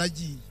arahita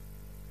aragiye.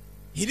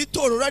 Iri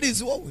toro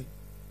rarizi wowe,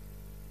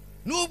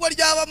 nubwo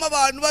ryabamo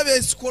abantu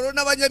babesikoro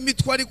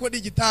n'abanyamitwe, ariko ni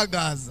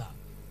igitangaza.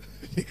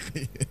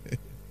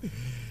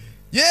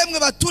 Yemwe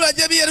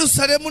baturage b'i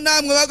Yerusalemu,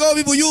 namwe bagabo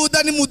b'i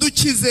Buyuda,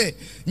 nimudukize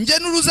nge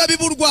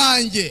n'uruzabibu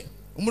rwanjye.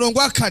 Umurongo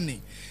wa 4,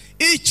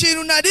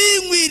 ikintu nari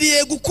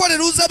nkwiriye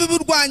gukorera uruzabibu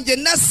rwanjye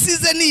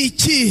nasize ni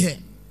ikihe?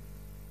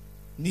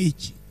 Ni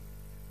iki?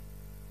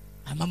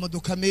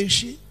 Amamodoka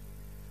menshi,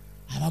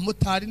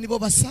 abamotari nibo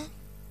basa,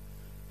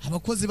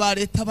 abakozi ba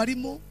leta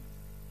barimo,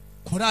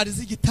 korali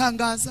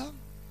z'igitangaza,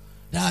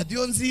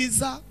 radio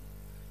nziza,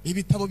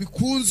 ibitabo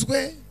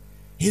bikunzwe,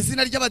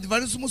 izina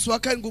ry'abadivanisi umunsi wa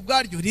karindwi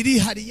ubwaryo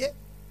ririhariye.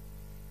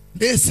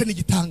 Mbese ni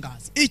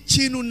igitangaza.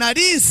 Ikintu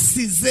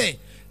narisize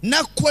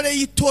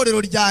nakoreye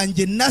itorero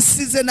ryanjye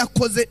nasize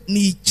nakoze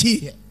ni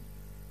ikihe?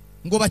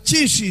 Ngo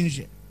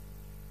bakinshinje,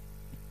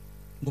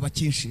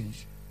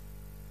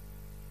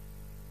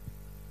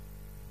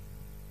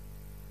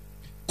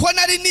 ko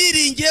nari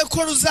niringiye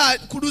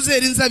ko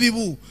ruzera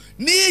inzabibu.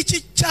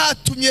 Niki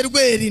cyatumye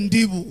rwera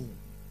indibu?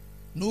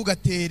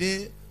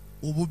 Ntugatere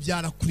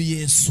ububyara kuri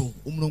Yesu.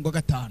 Umurongo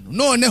wa 5,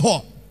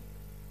 noneho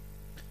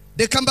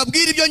reka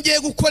mbabwire ibyo ngiye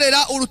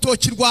gukorera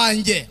urutoki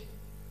rwanjye.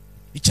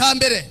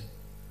 Icyambere,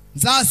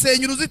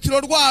 nzasenya uruzitiro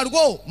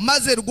rwarwo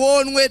maze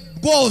rwonwe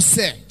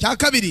rwose. Cya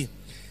kabiri,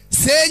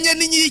 senye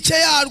n'inkike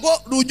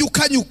yarwo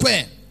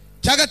runyukanyukwe.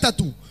 Cya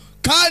gatatu,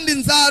 kandi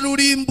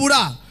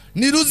nzarurimbura,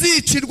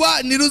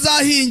 ntiruzicirwa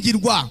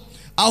ntiruzahingirwa,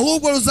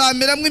 ahubwo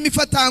ruzameramo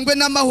imifatangwe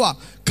n'amahwa,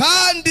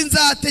 kandi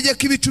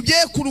nzategeka ibicu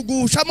bye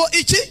kurugushamo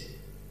iki?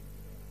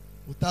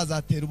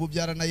 Utazatera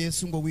ububyara na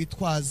Yesu ngo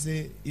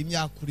witwaze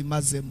imyaka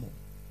urimazemo.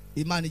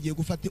 Imana igiye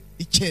gufata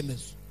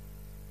icyemezo,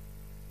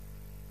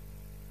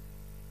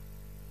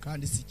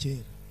 kandi si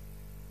kera.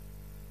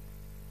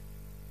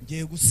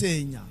 Ngiye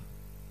gusenya.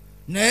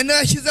 Nene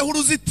yashyizeho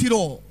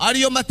uruzitiro,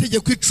 ariyo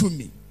mategeko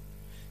 10.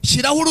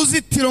 Shyiraho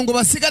uruzitiro ngo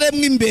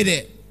basigaremo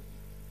imbere,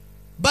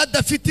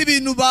 badafite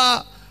ibintu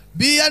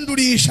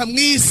biyandurisha mu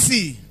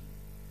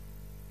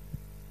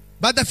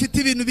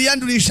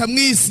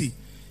isi,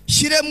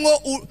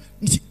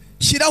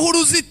 shyiraho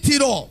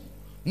uruzitiro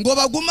ngo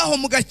bagumaho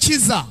mu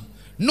gakiza.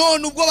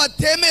 None ubwo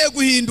batemeye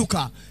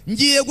guhinduka,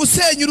 ngiye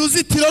gusenya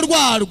uruzitiro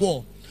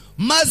rwarwo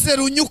maze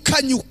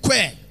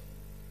runyukanyukwe,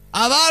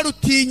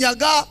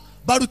 abarutinyaga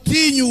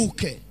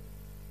barutinyuke.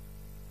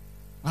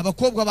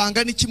 Abakobwa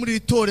bangana iki muri iri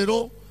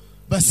torero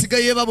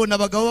basigaye babona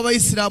abagabo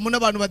b'Abayisilamu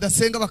n'abantu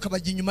badasenga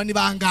bakabajya inyuma ni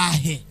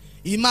bangahe?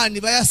 Imana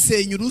iba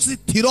yasenya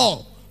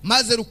uruzitiro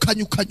maze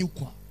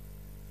rukanyukanyukwa.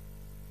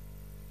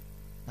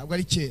 Ntabwo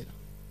ari kera,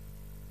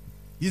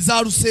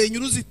 izarusenya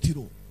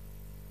uruzitiro.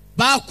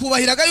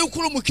 Bakubahiraga yuko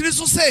uri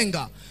umukristo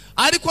usenga,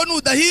 ariko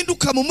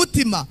nudahinduka mu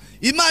mutima,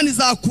 Imana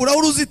izakuraho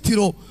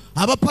uruzitiro,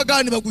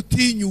 abapagani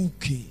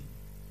bagutinyuke.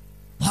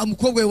 Ba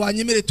mukobwa we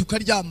wanyemere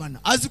tukaryamana,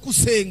 azi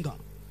kusenga,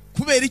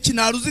 kubera iki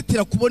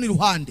naruzitira kubona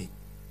iruhande?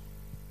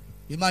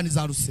 Imana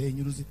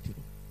izarusenya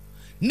uruzitiro.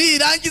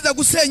 Nirangiza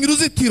gusenya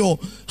uruzitiro,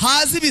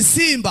 hazi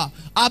ibisimba,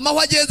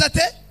 amahwa ageze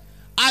ate?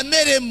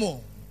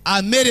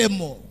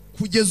 Ameremo,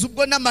 kugeza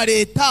ubwo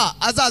n'amareta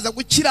azaza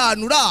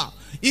gukiranura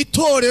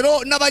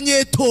itorero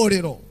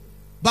n'abanyetorero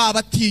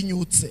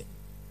babatinyutse.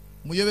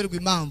 Muyoberwa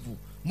impamvu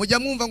mujya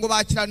mwumva ngo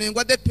bakiranuye, ngo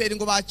adeperi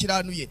ngo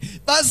bakiranuye.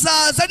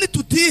 Bazaza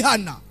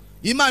nitutihana,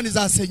 Imana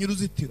izasenya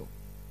uruzitiro.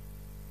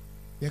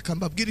 Reka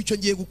mbabwire icyo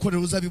ngiye gukorera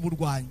uruzabibu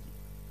rwanjye.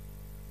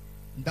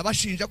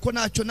 Ndabashinja ko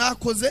ntacyo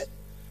nakoze,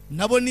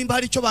 nabo nimba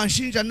hari icyo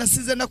banshinja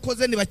nasize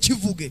nakoze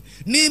nibakivuge.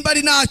 Nimba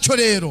ari ntacyo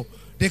rero,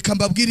 reka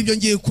mbabwire ibyo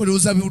ngiye gukorera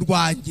uruzabibu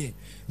rwanjye.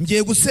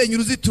 Ngiye gusenya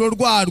uruzitiro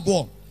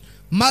rwarwo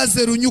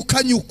maze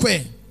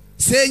runyukanyukwe,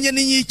 senye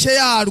n'inkike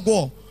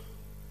yarwo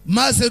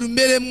maze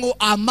rumeremwo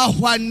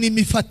amahwa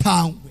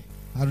n'imifatangwe.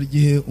 Hari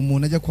igihe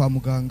umuntu ajya kwa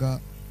muganga,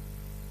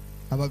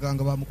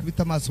 abaganga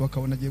bamukubita amaso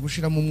bakabona agiye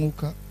gushiramo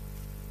umwuka,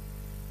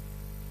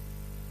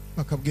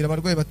 bakabwira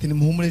abarwayi bati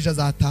nimuhumure ejo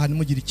azataha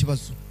nimugire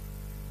ikibazo,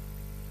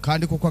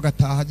 kandi koko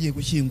agataha agiye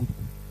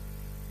gushyingurwa.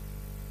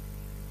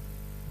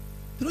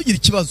 Ntugire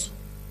ikibazo,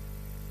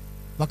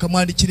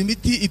 bakamwandikira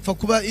imiti ipfa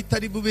kuba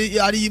itari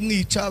bube ari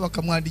imwica,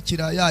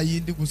 bakamwandikira ya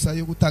yindi gusa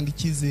yo gutanga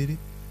icyizere.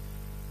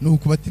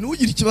 nuko bati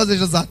nugira ikibazo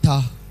ejo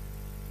azataha.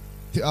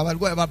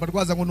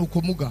 Abarwaza ngo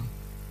nuko muga.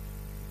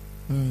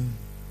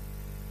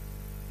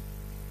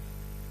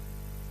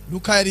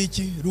 Luka yari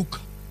iki? Luka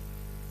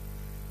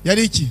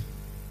yari iki?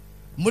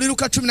 Muri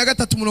Luka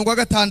 13 murongo wa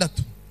 6.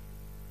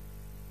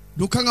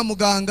 Luka nka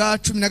muganga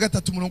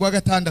 13 murongo wa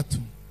 6.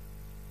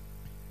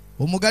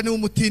 Umugani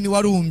w'umutini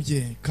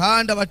warumbye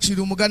kandi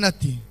abacira umugani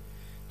ati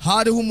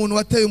hariho umuntu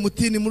wateye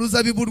umutini mu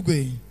ruzabibu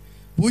rwe,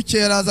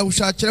 bukeye araza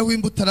gushakiraho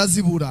imbuto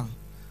arazibura.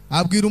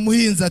 Abwira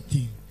umuhinzi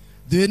ati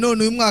dore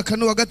none uyu mwaka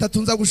no wa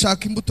 3 nza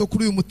gushaka imbuto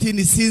kuri uyu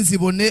mutini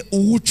sinzibone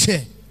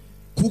uwuce,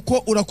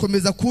 kuko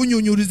urakomeza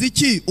kunyunyuriza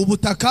iki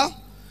ubutaka.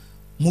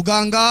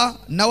 Muganga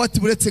nawe ati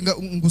buretse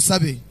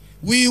ngusabe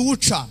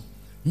wiwuca,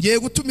 ngiye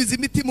gutumiza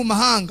imiti mu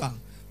mahanga,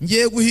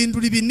 ngiye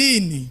guhindura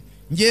ibinini,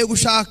 ngiye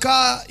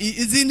gushaka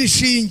izindi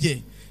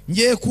shinge,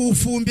 ngiye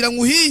kufumbira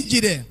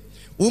nguhingire.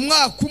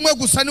 Umwaka umwe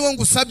gusa niwo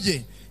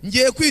ngusabye,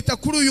 ngiye kwita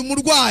kuri uyu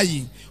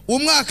murwayi.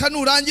 Umwaka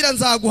nurangira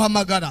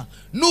nzaguhamagara,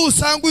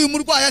 nusanga uyu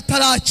murwayi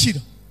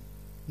atarakira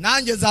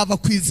nanjye zava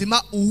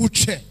kwizima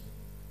uwuce.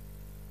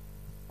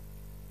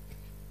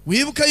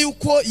 Wibuke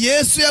yuko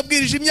Yesu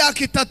yabwirije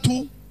imyaka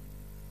 3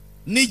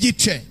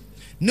 n'igice.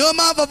 Niyo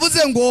mpamvu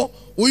avuze ngo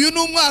uyu ni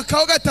umwaka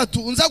wa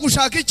 3 nza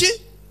gushaka iki?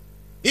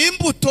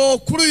 Imbuto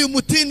kuri uyu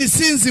mutini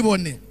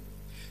sinzibone.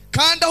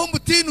 Kandi aho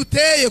umutini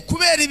uteye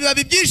kubera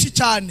ibibabi byinshi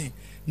cyane,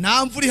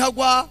 nta mvura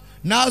ihagwa,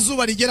 nta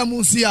zuba rigera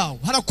munsi yawo,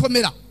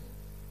 harakomera.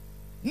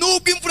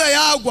 Nubwo imvura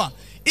yagwa,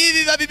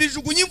 ibibabi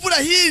bijugunya imvura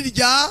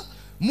hirya,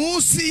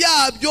 munsi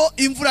yabyo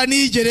imvura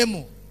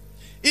nigeremo.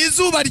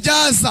 Izuba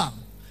ryaza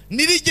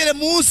nirigere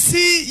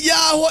munsi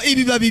yaho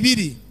ibibabi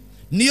biri.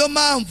 Niyo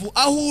mpamvu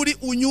aho uri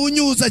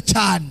unyunyuza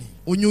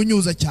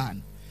cyane,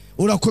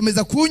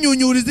 urakomeza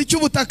kunyunyuriza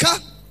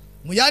icy'ubutaka.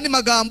 Mu yandi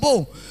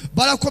magambo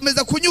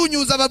barakomeza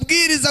kunyunyuza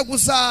ababwiriza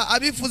gusa,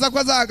 abifuza ko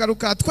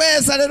azagaruka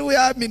twese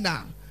haleluya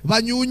amina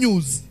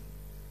banyunyuze.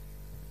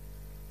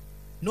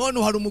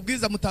 None hari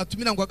umubwiriza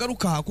mutatumira ngo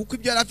agaruka, kuko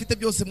ibyo yari afite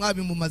byose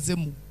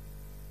mwabimumazemo.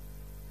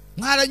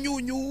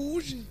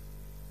 Mwaranyunyuje.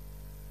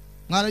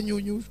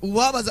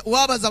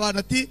 Uwabaza abantu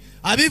ati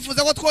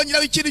abifuza ko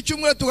twongeraho ikindi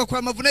cyumweru tugakora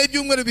amavuna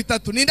y'ibyumweru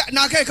 3,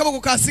 nakaye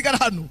kaboko kasigara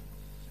hano.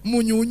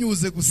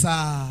 Munyunyuze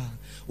gusa,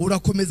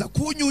 urakomeza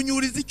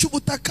kunyunyuriza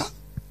icy'ubutaka.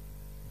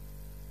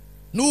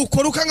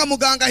 Nuko Luka nka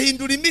muganga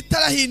ahindura imiti,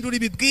 arahindura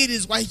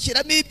ibibwirizwa,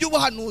 ashyiramo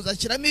iby'ubuhanuzi,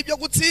 ashyiramo ibyo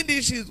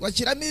gutsindishirizwa,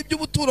 ashyiramo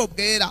iby'ubuturo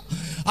bwera,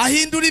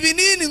 ahindura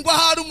ibinini ngo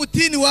ahari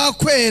umutini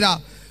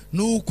wakwera.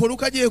 Nuko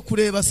Luka agiye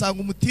kureba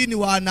asanga umutini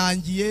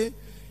wanangiye.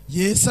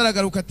 Yesu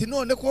aragaruka ati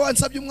none ko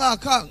wansabye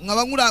umwaka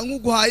nkaba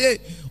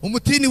nkuguhaye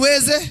umutini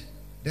weze?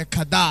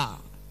 Reka da,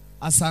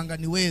 asanga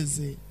ni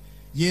weze.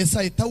 Yesu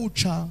ahita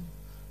awuca.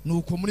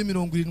 Nuko muri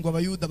 70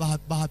 Abayuda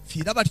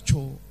bahapfira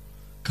batyo,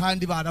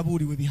 kandi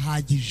baraburiwe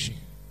bihagije.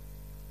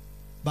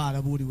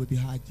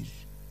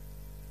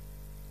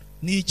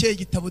 Ni icyo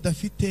gitabo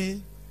udafite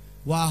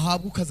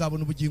wahabwa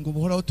ukazabona ubugingo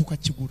buhoraho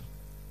tukakigura.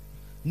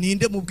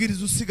 Ninde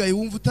mubwiriza usigaye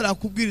wumva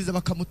utarakubwiriza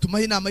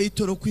bakamutumaho inama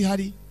y'itoro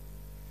kwihari,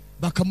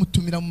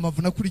 bakamutumira mu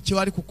mavuna kuri cyo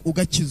ariko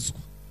ugakizwa?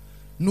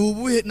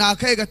 Nubuhe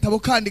nakaye gatabo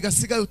kandi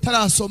gasigaye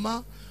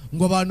utarasoma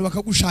ngo abantu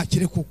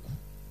bakagushakire koko?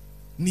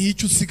 Ni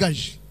icyo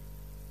usigaje.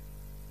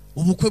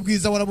 Ubukwe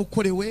bwiza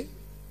warabukorewe,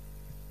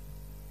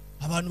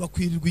 abantu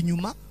bakwirirwa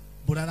inyuma,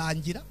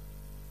 burarangira.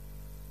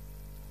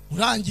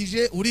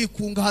 Urangije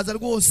urikungahaza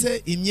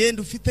rwose,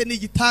 imyenda ufite ni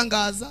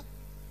igitangaza,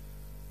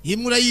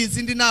 imwe urayizi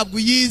indi ntabwo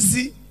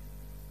uyizi.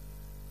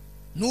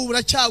 N'ubu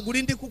uracyagura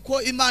indi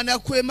kuko Imana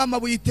yakuyemo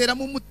amabuye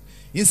iteramo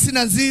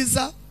insina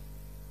nziza.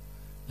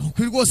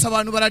 Nuko rwose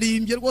abantu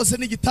bararimbye rwose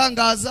ni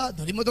igitangaza.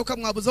 Dore imodoka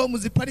mwabuze aho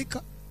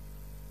muziparika,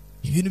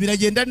 ibintu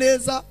biragenda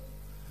neza.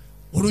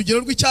 Urugero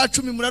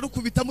rw'Icyacumi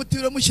murarukubita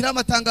mutire mushyiraho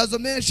amatangazo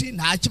menshi,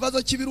 nta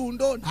kibazo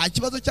cy'ibirundo, nta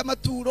kibazo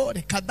cy'amaturo.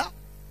 Reka da,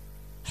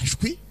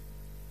 hashwi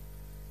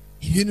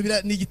ibintu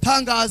ni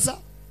igitangaza.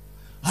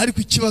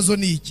 Ariko ikibazo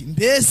ni iki?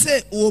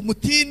 Mbese uwo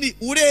mutini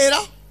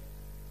urera?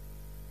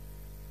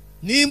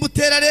 Nimba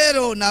utera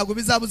rero ntabwo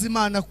bizabuza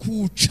Imana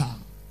kuca.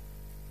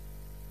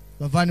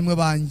 Bavandimwe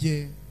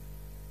banjye,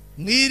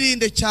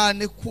 mwirinde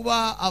cyane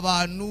kuba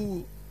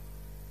abantu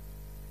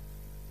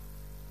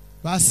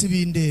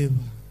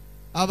basibindeba,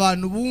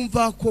 abantu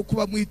bumva ko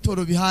kuba mu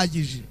itoro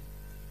bihagije.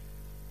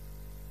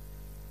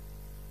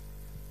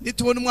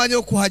 Nitubona umwanya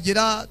wo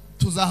kuhagera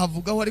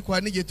tuzahavugaho, ariko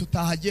hari n'igihe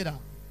tutahagera.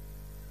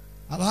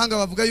 Abahanga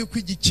bavuga yuko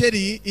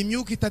igikeri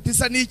imyuka 3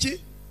 isa n'iki?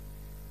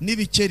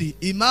 N'ibikeri.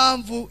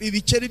 Impamvu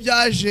ibikeri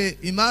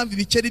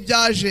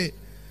byaje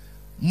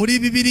muri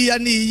Bibiliya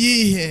ni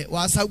iyihe?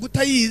 Wasanga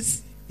utayizi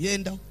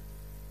yenda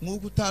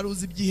nk'uko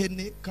utaruzi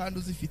iby'ihene kandi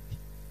uzifite.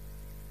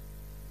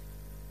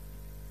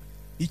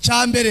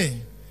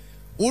 Icyambere,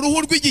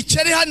 uruhu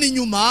rw'igikeri hano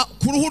inyuma,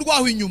 ku ruhu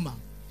rwaho inyuma,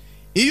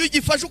 iyo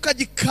ugifashe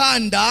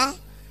ukagikanda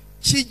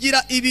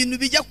kigira ibintu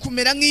bijya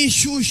kumera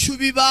nk'ishyushyu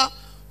biba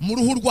mu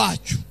ruhu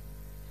rwacyo.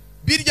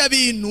 Birya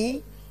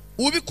bintu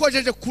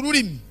ubikojeje ku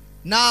rurimi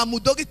nta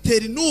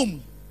mudogiteri n'umwe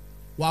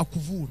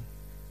wakuvura.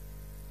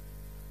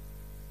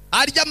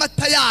 Arya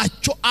amata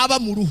yacyo aba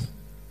mu ruhu,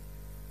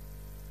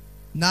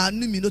 nta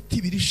n'iminota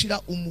ibiri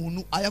ishira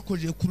umuntu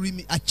ayakojeje ku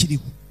rurimi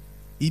akiriho.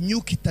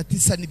 Imyuka itatu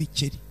isa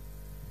n'ibikeri.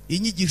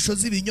 Inyigisho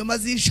z'ibinyoma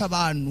zisha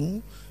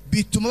abantu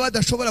bituma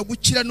badashobora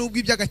gukira nubwo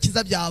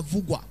iby'agakiza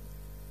byavugwa.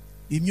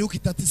 Imyuka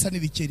itatu isa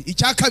n'ibikeri.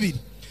 Icya kabiri,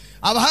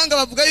 abahanga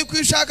bavuga yuko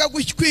iyo ushaka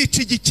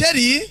kwica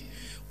igikeri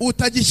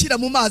utagishyira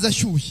mu mazi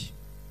ashyushye,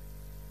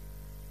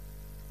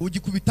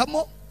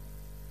 ugikubitamo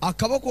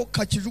akaboko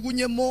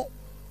kakijugunyemo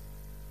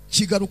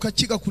kigaruka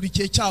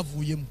kigakurikiye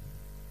cyavuyemo.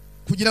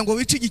 Kugira ngo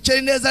wice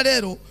igikeri neza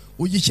rero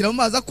ugishyira mu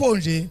mazi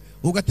akonje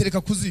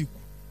ugatereka ku ziko.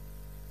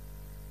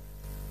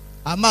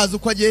 Amazi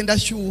uko agenda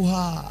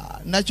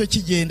ashyuha nacyo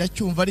kigenda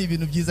cyumva ari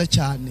ibintu byiza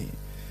cyane,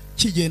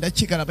 kigenda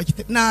kigaraba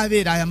kite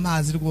nabera aya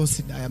mazi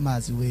rwose, aya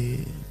mazi we,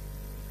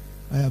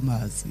 aya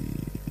mazi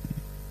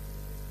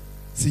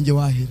singe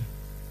wahera.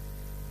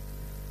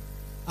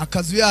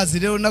 Akazuyazi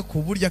rero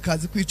nako burya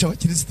kazi kwica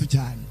abakirisitu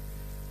cyane.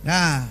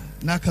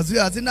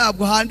 N'akazuyazi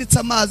ntabwo handitse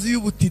amazi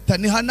y'ubutita,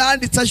 ni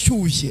hananditse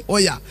ashyushye.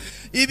 Oya,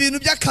 ibintu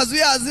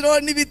by'akazuyazi rero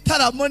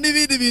n'ibitaramo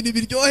n'ibindi bintu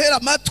biryohera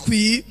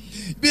amatwi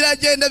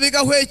biragenda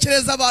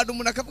bigahwekereza abantu.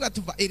 Umuntu akavuga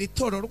tuva iri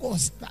torero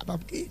rwose,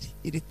 bababwire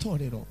iri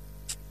torero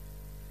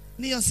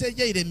niyo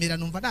nsengera iremera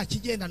numva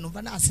ntakigenda,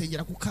 numva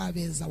nasengera ku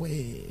Kabeza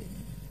we.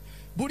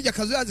 Burya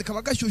akazuyazi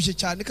kaba gashyushye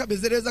cyane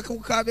kameze neza ku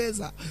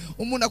Kabeza,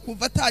 umuntu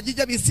akumva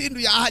atajya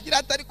bisinduye ahagira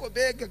atari ko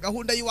bega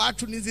gahunda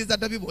y'iwacu ni nziza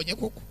ndabibonye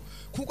koko,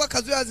 kuko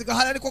akazuyazi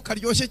gahari ariko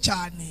karyoshye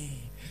cyane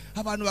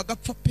abantu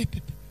bagapfa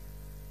pepe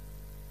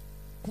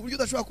ku buryo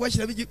udashobora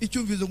kubashyiramo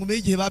icyumvizo ngo umenye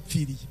igihe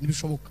bapfiriye,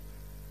 ntibishoboka.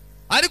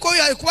 Ariko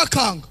yaje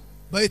kubakanga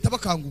bahita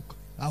bakanguka.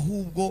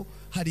 Ahubwo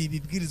hari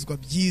ibibwirizwa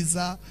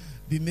byiza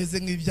bimeze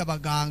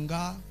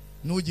nk'iby'abaganga,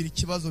 nugira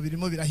ikibazo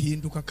birimo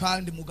birahinduka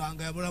kandi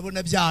muganga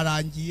yabona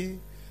byarangiye,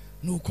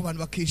 nuko abantu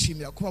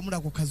bakishimira kuba muri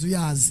ako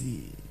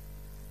kazuyazi.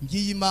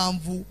 Ngiyi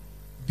impamvu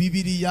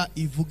Bibiliya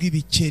ivuga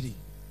ibikeri,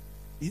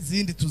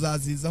 izindi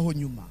tuzazizaho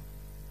nyuma.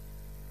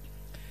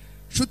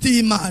 Nshuti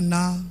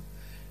y'Imana,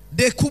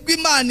 de kubwo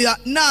Imana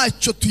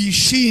ntacyo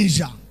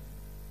tuyishinja,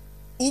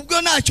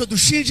 ubwo ntacyo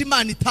dushinja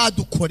Imana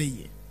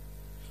itadukoreye.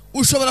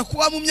 Ushobora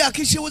kuba mu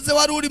myaka ishibuze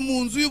wari uri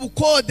mu nzu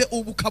y'ubukode,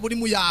 ubu ukaba uri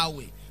mu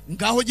yawe,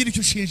 ngaho gira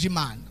icyo ushinja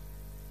Imana.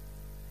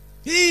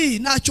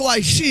 Ntacyo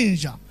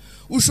wayishinja.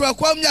 Ushobora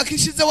kuba mu myaka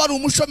ishize wari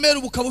umushomeri,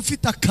 ubu ukaba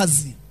ufite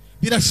akazi,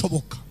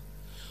 birashoboka.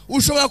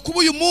 Ushobora kuba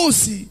uyu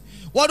munsi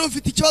wari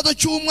ufite ikibazo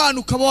cy'umwana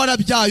ukaba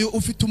warabyaye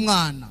ufite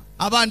umwana,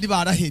 abandi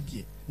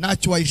barahebye,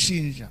 ntacyo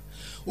wayishinja.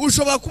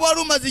 Ushobora kuba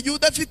wari umaze igihe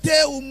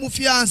udafite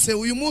umufiyanse,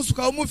 uyu munsi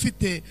ukaba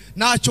umufite,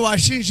 ntacyo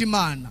washinja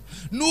Imana.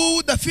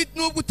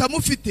 Nubwo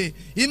utamufite,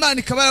 Imana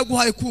ikaba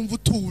yaraguhaye kumva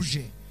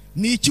utuje,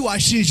 ni iki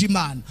washinja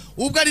Imana?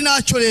 Ubwo ari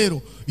ntacyo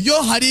rero,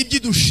 yo hari ibyo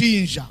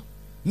idushinja.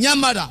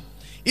 Nyamara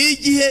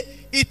igihe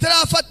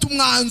itarafata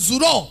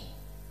umwanzuro,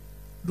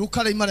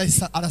 Luka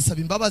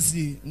arasaba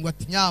imbabazi ngo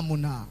ati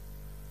nyamuna.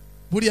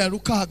 Buriya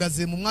Luka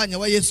ahagaze mu mwanya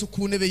wa Yesu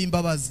ku ntebe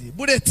y'imbabazi.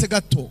 Buretse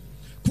gato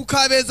ku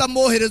Kabeza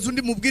mohereza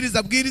undi mubwiriza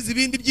abwiriza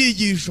ibindi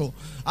byigisho,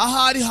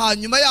 ahari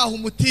hanyuma yaho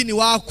umutini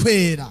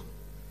wakwera.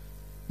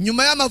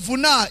 Nyuma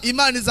y'amavuna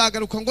Imana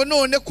izagaruka ngo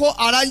none ko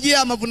arangiye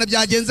amavuna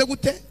byagenze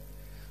gute?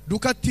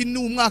 Luka ati ni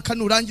umwaka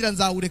nurangira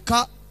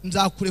nzawureka,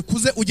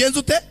 nzakurekuze ugenze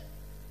ute?